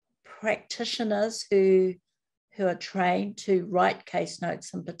practitioners who are trained to write case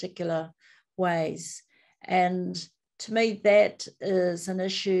notes in particular ways. And to me, that is an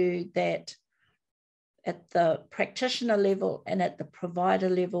issue that at the practitioner level and at the provider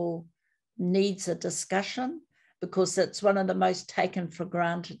level needs a discussion, because it's one of the most taken for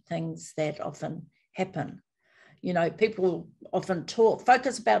granted things that often happen. You know, people often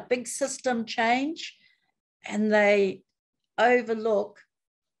focus about big system change, and they overlook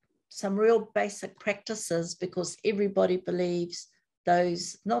some real basic practices because everybody believes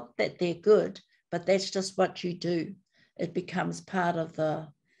those, not that they're good, but that's just what you do. It becomes part of the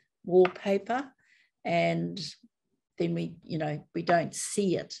wallpaper, and then we don't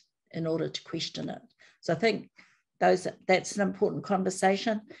see it in order to question it. So I think that's an important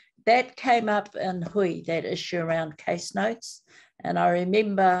conversation. That came up in Hui, that issue around case notes. And I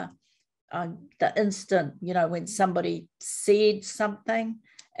remember the instant, when somebody said something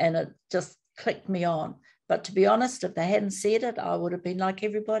and it just clicked me on. But to be honest, if they hadn't said it, I would have been like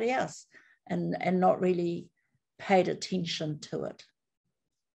everybody else and not really paid attention to it.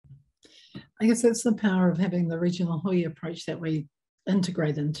 I guess that's the power of having the regional hui approach that we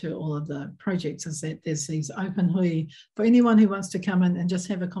integrate into all of the projects, is that there's these open hui for anyone who wants to come in and just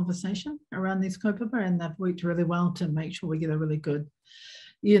have a conversation around these kaupapa, and they've worked really well to make sure we get a really good,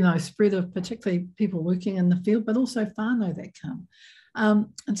 spread of particularly people working in the field, but also whānau that come.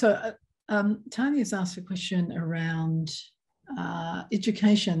 And so Tanya's asked a question around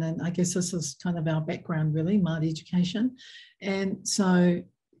education, and I guess this is kind of our background really, Māori education. And so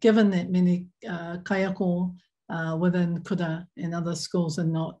given that many kaiako within kura and other schools are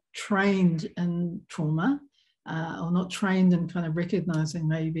not trained in trauma, or not trained in kind of recognising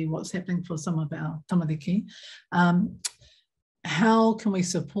maybe what's happening for some of our tamariki, how can we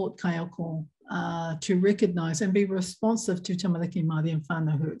support kaiako to recognise and be responsive to tamariki Māori and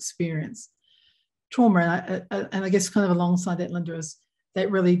whānau who experience trauma? And I guess kind of alongside that, Linda, is that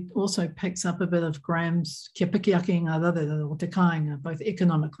really also picks up a bit of Graham's kia pikiaki ngā rarere o te kāinga, both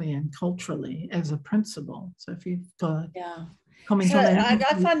economically and culturally as a principle. So if you've got a comment on that.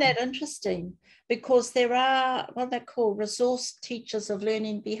 I find that interesting, because there are what they call resource teachers of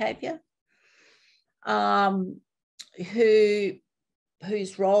learning behaviour.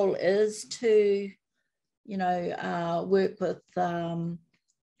 whose role is to, you know, work with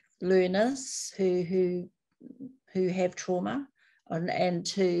learners who have trauma, and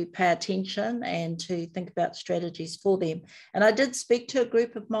to pay attention and to think about strategies for them. And I did speak to a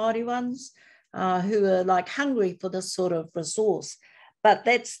group of Māori ones who are like hungry for this sort of resource, but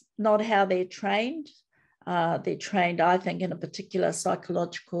that's not how they're trained. They're trained, I think, in a particular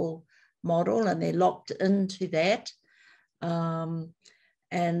psychological model, and they're locked into that. And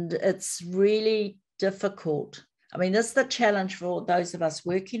it's really difficult. I mean, this is the challenge for those of us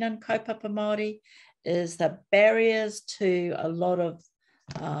working in kaupapa Māori, is the barriers to a lot of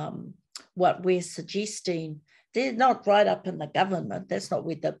what we're suggesting. They're not right up in the government. That's not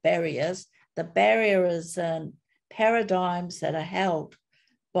where the barrier is. The barrier is in paradigms that are held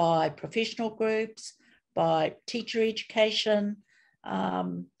by professional groups, by teacher education,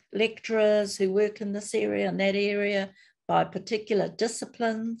 lecturers who work in this area and that area, by particular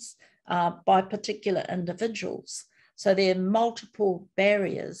disciplines, by particular individuals. So there are multiple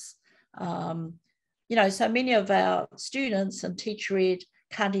barriers. You know, so many of our students in teacher ed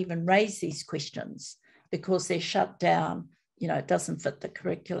can't even raise these questions because they're shut down. You know, it doesn't fit the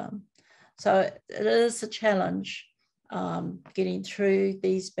curriculum. So it is a challenge getting through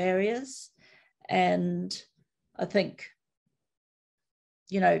these barriers. And I think,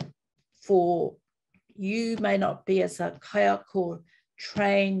 you know, for you may not be as a kaiako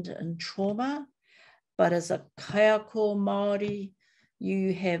trained in trauma, but as a kaiako Māori,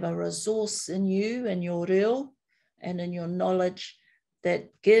 you have a resource in you and your reo and in your knowledge that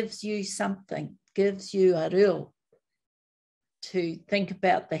gives you something, gives you a reo to think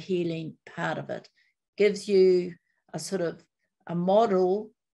about the healing part of it, gives you a sort of a model,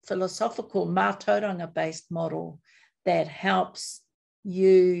 philosophical mātauranga-based model that helps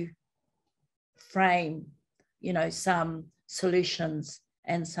you frame, you know, some solutions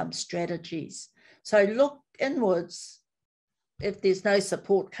and some strategies. So look inwards if there's no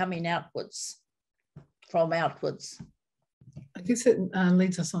support coming outwards, from outwards. I guess it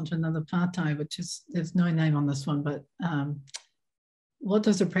leads us on to another pātai, which is, there's no name on this one, but what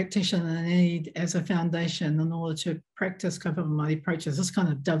does a practitioner need as a foundation in order to practice kaupapa Māori approaches? This kind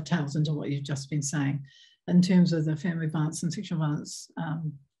of dovetails into what you've just been saying in terms of the family violence and sexual violence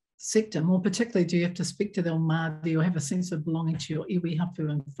sector. More particularly, do you have to speak to the Māori or have a sense of belonging to your iwi, hapu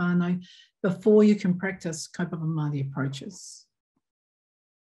and whānau before you can practice kaupapa Māori approaches?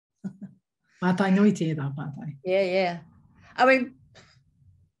 Pātai nui tērā pātai. Yeah. I mean,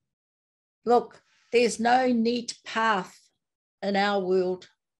 look, there's no neat path in our world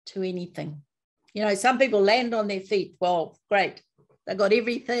to anything. You know, some people land on their feet. Well, great. They've got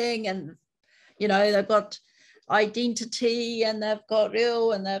everything, and, you know, they've got identity and they've got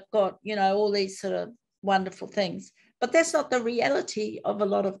real and they've got, you know, all these sort of wonderful things. But that's not the reality of a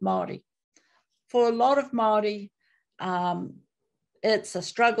lot of Māori. For a lot of Māori, it's a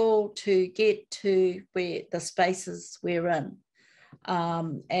struggle to get to where the spaces we're in,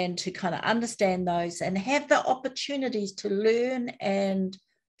 and to kind of understand those and have the opportunities to learn and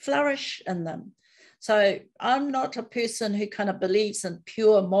flourish in them. So I'm not a person who kind of believes in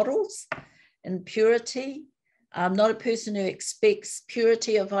pure models and purity. I'm not a person who expects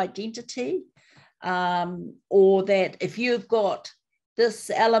purity of identity, or that if you've got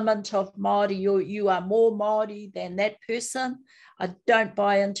this element of Māori, you are more Māori than that person. I don't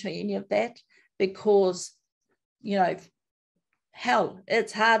buy into any of that, because, you know, hell,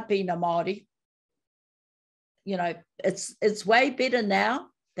 it's hard being a Māori. You know, it's way better now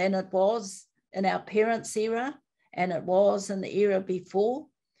than it was in our parents' era, and it was in the era before.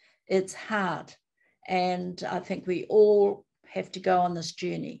 It's hard. And I think we all have to go on this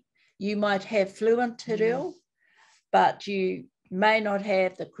journey. You might have fluent te reo, but you may not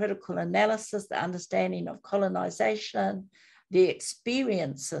have the critical analysis, the understanding of colonisation, the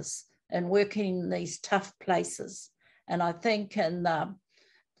experiences in working in these tough places. And I think in the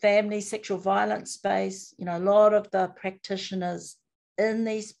family sexual violence space, you know, a lot of the practitioners in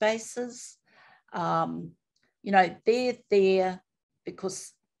these spaces, you know, they're there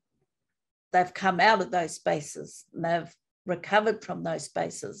because they've come out of those spaces and they've recovered from those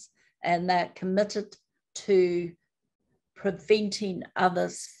spaces, and they're committed to preventing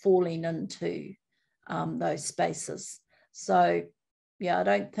others falling into those spaces. So, yeah, I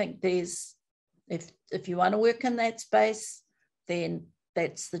don't think there's, if you want to work in that space, then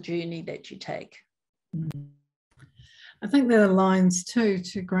that's the journey that you take. I think that aligns too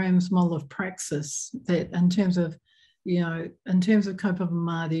to Graham's model of praxis, that in terms of, you know, in terms of kaupapa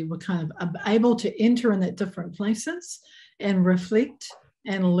Māori, we're kind of able to enter in at different places and reflect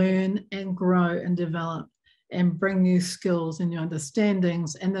and learn and grow and develop and bring new skills and new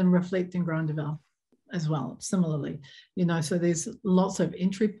understandings, and then reflect and grow and develop as well, similarly. So there's lots of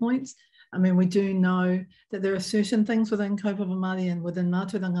entry points. I mean, we do know that there are certain things within kaupapa Māori and within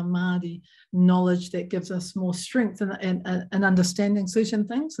Mātauranga Māori knowledge that gives us more strength and understanding certain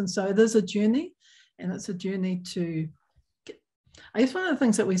things. And so it is a journey, and it's a journey to, I guess one of the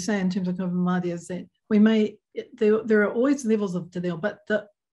things that we say in terms of kaupapa Māori is that there are always levels of te reo, but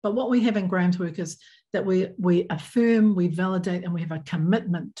what we have in Graham's work is that we affirm, we validate, and we have a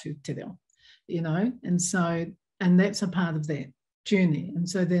commitment to te reo, and that's a part of that journey. And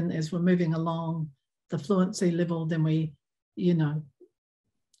so then as we're moving along the fluency level, then we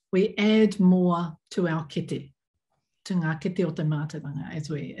add more to our kete, to ngā kete o te mātauranga as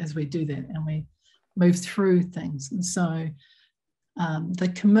we do that, and we move through things. And so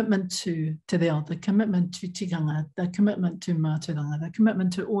the commitment to te reo, the commitment to tikanga, the commitment to mātauranga, the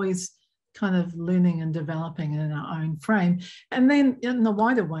commitment to always kind of learning and developing in our own frame. And then in the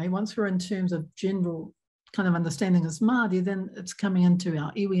wider way, once we're in terms of general kind of understanding as Māori, then it's coming into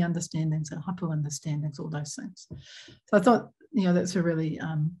our iwi understandings, our hapu understandings, all those things. So I thought, that's a really,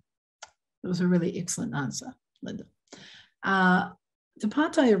 it was a really excellent answer, Linda. The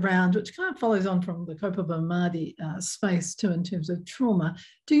partai around, which kind of follows on from the kaupapa Māori space too, in terms of trauma,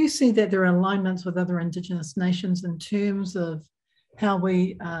 do you see that there are alignments with other Indigenous nations in terms of how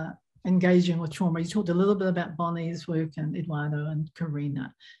we are engaging with trauma? You talked a little bit about Bonnie's work and Eduardo and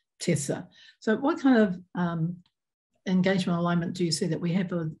Karina, Tessa. So what kind of engagement alignment do you see that we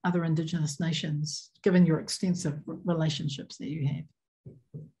have with other Indigenous nations, given your extensive relationships that you have?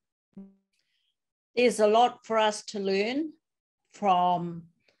 There's a lot for us to learn from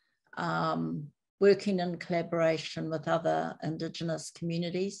working in collaboration with other Indigenous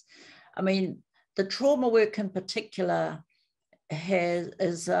communities. I mean, the trauma work in particular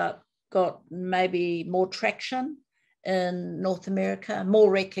has got maybe more traction in North America, more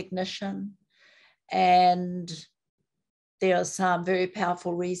recognition, and there are some very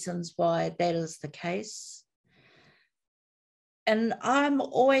powerful reasons why that is the case. And I'm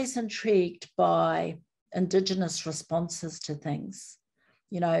always intrigued by Indigenous responses to things,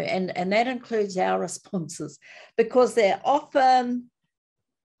 and that includes our responses, because they're often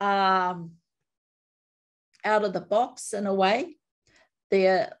out of the box in a way.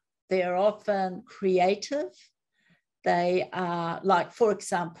 They're often creative. They are, like, for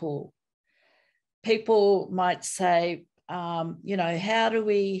example, people might say, how do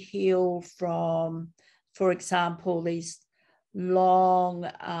we heal from, for example, these long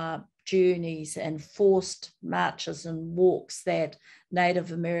journeys and forced marches and walks that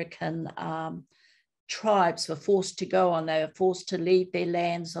Native American tribes were forced to go on. They were forced to leave their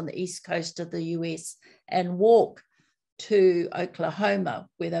lands on the east coast of the US and walk to Oklahoma,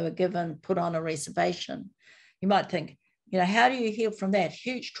 where they were put on a reservation. You might think, how do you heal from that?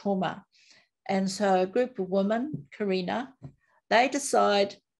 Huge trauma. And so a group of women, Karina, they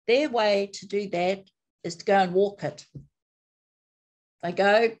decide their way to do that is to go and walk it. They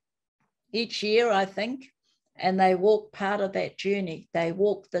go each year, I think, and they walk part of that journey. They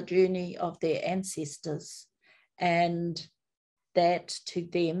walk the journey of their ancestors, and that to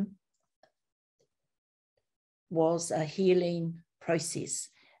them was a healing process.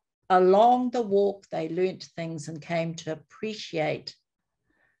 Along the walk, they learnt things and came to appreciate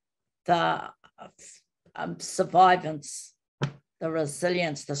the survivance, the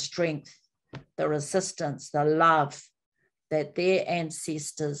resilience, the strength, the resistance, the love that their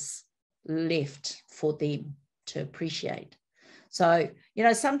ancestors left for them to appreciate. So,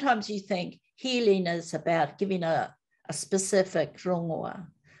 sometimes you think healing is about giving a specific rongoa,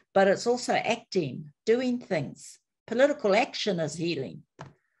 but it's also acting, doing things. Political action is healing.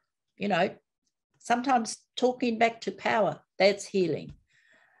 Sometimes talking back to power, that's healing.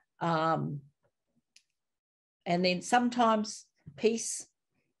 And then sometimes peace,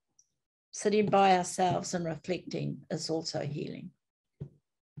 sitting by ourselves and reflecting, is also healing.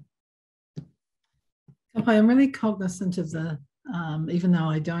 I'm really cognizant of the, even though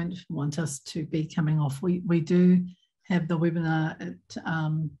I don't want us to be coming off, we do have the webinar, it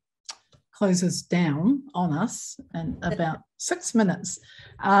closes down on us in about 6 minutes.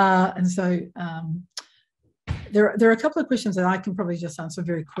 And so there are a couple of questions that I can probably just answer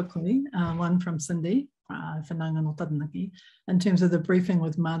very quickly. One from Cindy, Whananga no Taranaki, in terms of the briefing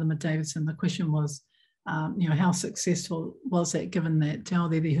with Marama Davidson. The question was, how successful was that, given that Te Ao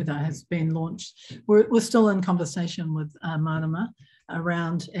Riri Hura has been launched? We're still in conversation with Marama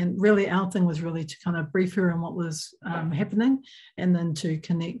around, and really our thing was really to kind of brief her on what was happening, and then to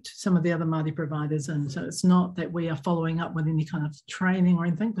connect some of the other Māori providers in. So it's not that we are following up with any kind of training or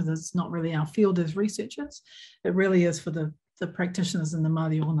anything, because it's not really our field as researchers. It really is for the practitioners in the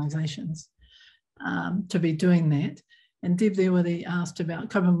Māori organisations to be doing that. And Deb there already asked about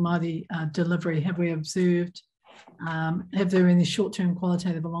kaupapa Māori delivery. Have we observed, have there any short-term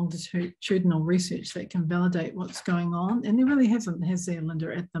qualitative or longitudinal research that can validate what's going on? And there really hasn't, has there,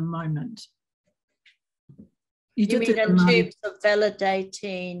 Linda, at the moment? You mean in terms of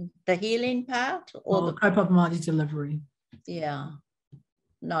validating the healing part? Or the kaupapa Māori delivery? Yeah.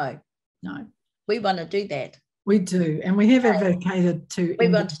 No. No. We want to do that. We do, and we have advocated to... We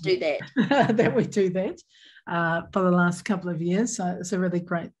want to do that. that we do that for the last couple of years. So it's a really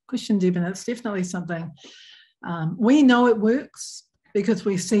great question, Deb, and it's definitely something we know it works because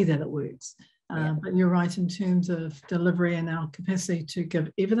we see that it works. But you're right, in terms of delivery and our capacity to give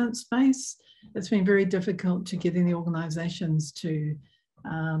evidence base, it's been very difficult to get any organisations to,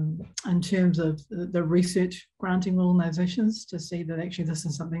 in terms of the research granting organisations, to see that actually this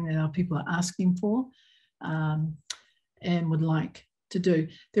is something that our people are asking for and would like to do.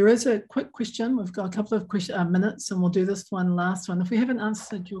 There is a quick question. We've got a couple of minutes, and we'll do this one last one. If we haven't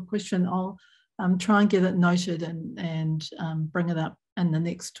answered your question, I'll try and get it noted and bring it up in the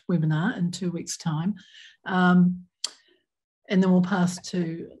next webinar in 2 weeks' time. And then we'll pass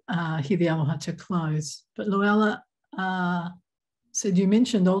to Heather Aloha to close. But Luella said, you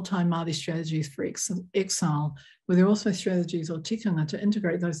mentioned old-time Māori strategies for exile. Were there also strategies or tikanga to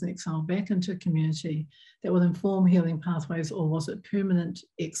integrate those in exile back into community that would inform healing pathways, or was it permanent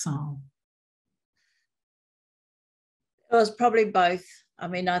exile? It was probably both. I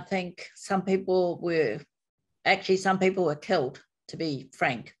mean, I think some people were killed, to be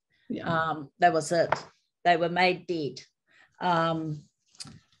frank. Yeah. That was it. They were made dead. And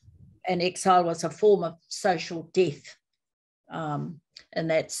exile was a form of social death in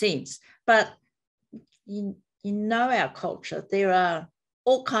that sense. But you know our culture, there are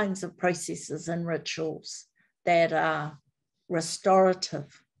all kinds of processes and rituals that are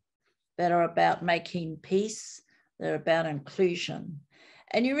restorative, that are about making peace, they're about inclusion.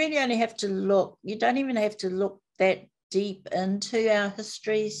 And you really only have to look, you don't even have to look that deep into our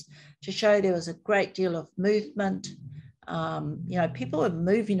histories to show there was a great deal of movement. You know, people were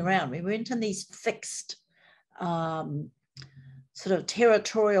moving around. We weren't in these fixed sort of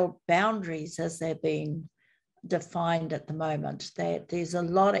territorial boundaries as they're being defined at the moment. That there's a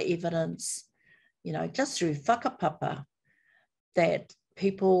lot of evidence, you know, just through whakapapa, that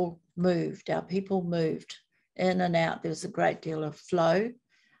people moved, our people moved in and out. There was a great deal of flow.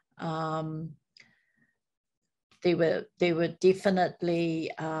 There were definitely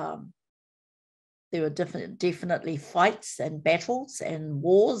definitely fights and battles and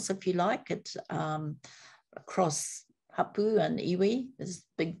wars, if you like, across hapu and iwi. There's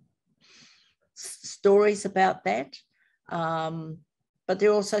big stories about that. But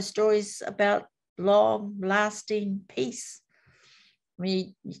there are also stories about long-lasting peace. I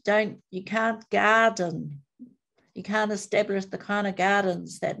mean, you can't garden, you can't establish the kind of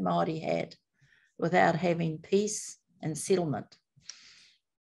gardens that Māori had without having peace and settlement.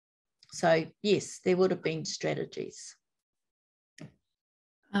 So yes, there would have been strategies.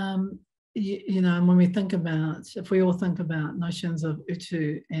 You know, and when we think about, if we all think about notions of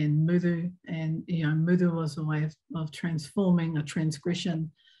utu and mudu, and, you know, mudu was a way of transforming a transgression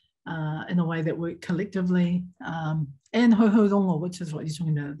in a way that worked collectively, and hohourongo, which is what you're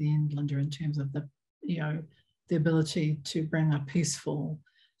talking about at the end, Linda, in terms of the, you know, the ability to bring a peaceful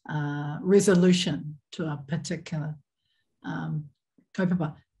resolution to a particular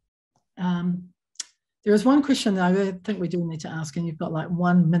kaupapa. There is one question that I think we do need to ask, and you've got like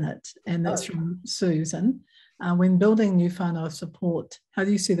 1 minute, and that's from Susan. When building new whānau of support, how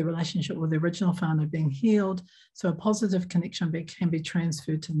do you see the relationship with the original whānau being healed so a positive connection can be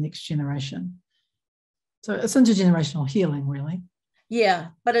transferred to the next generation? So it's intergenerational healing, really. Yeah,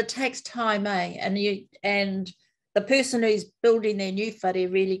 but it takes time, eh? And the person who's building their new whare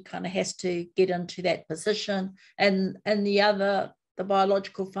really kind of has to get into that position. And the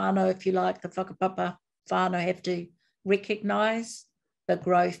biological whānau, if you like, the whakapapa whānau, have to recognise the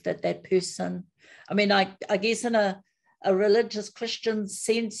growth that person. I mean, I guess in a religious Christian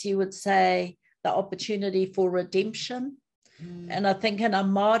sense, you would say the opportunity for redemption. And I think in a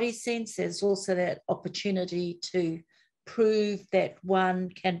Māori sense, there's also that opportunity to prove that one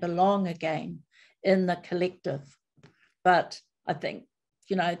can belong again in the collective. But I think,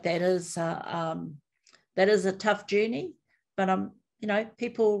 you know, that is a tough journey, but you know,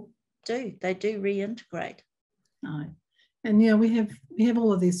 people do reintegrate. No. And yeah, we have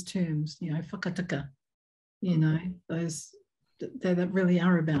all of these terms, you know, whakataka, you know, those that really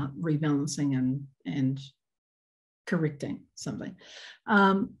are about rebalancing and correcting something.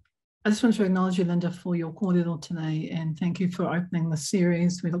 I just want to acknowledge you, Linda, for your kōrero today, and thank you for opening the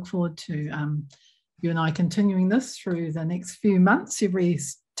series. We look forward to you and I continuing this through the next few months, every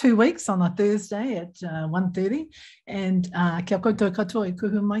 2 weeks on a Thursday at 1:30. And kia koutou katoa I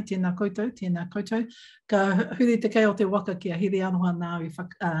kuhu mai, tēnā koutou, ka hure te kei o te waka kia here aroha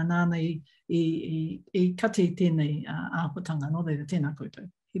nāna I kati tēnei āhuatanga, no reira tēnā koutou,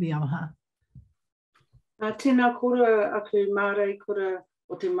 here aroha. Tēnā kora aku mārei kora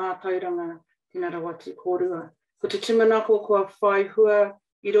o te mātauranga, tēnā rawati kōrua. Ko te timanako kua whai hua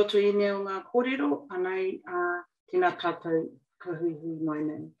I roto I nei o ngā kōrero, anei tēnā tātou ka hui mai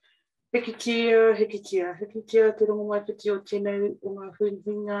nei. Hekitia, te rongo mai piti o tēnei o ngā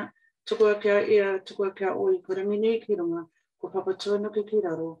huihinga, tukua kia oi, ko rangini ki runga, ko papatua nuki ki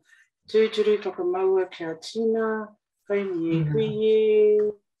raro, tūturu whakamaua kia tina, kai ni hui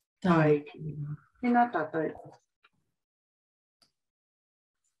e, tai ki. Tēnā tātou.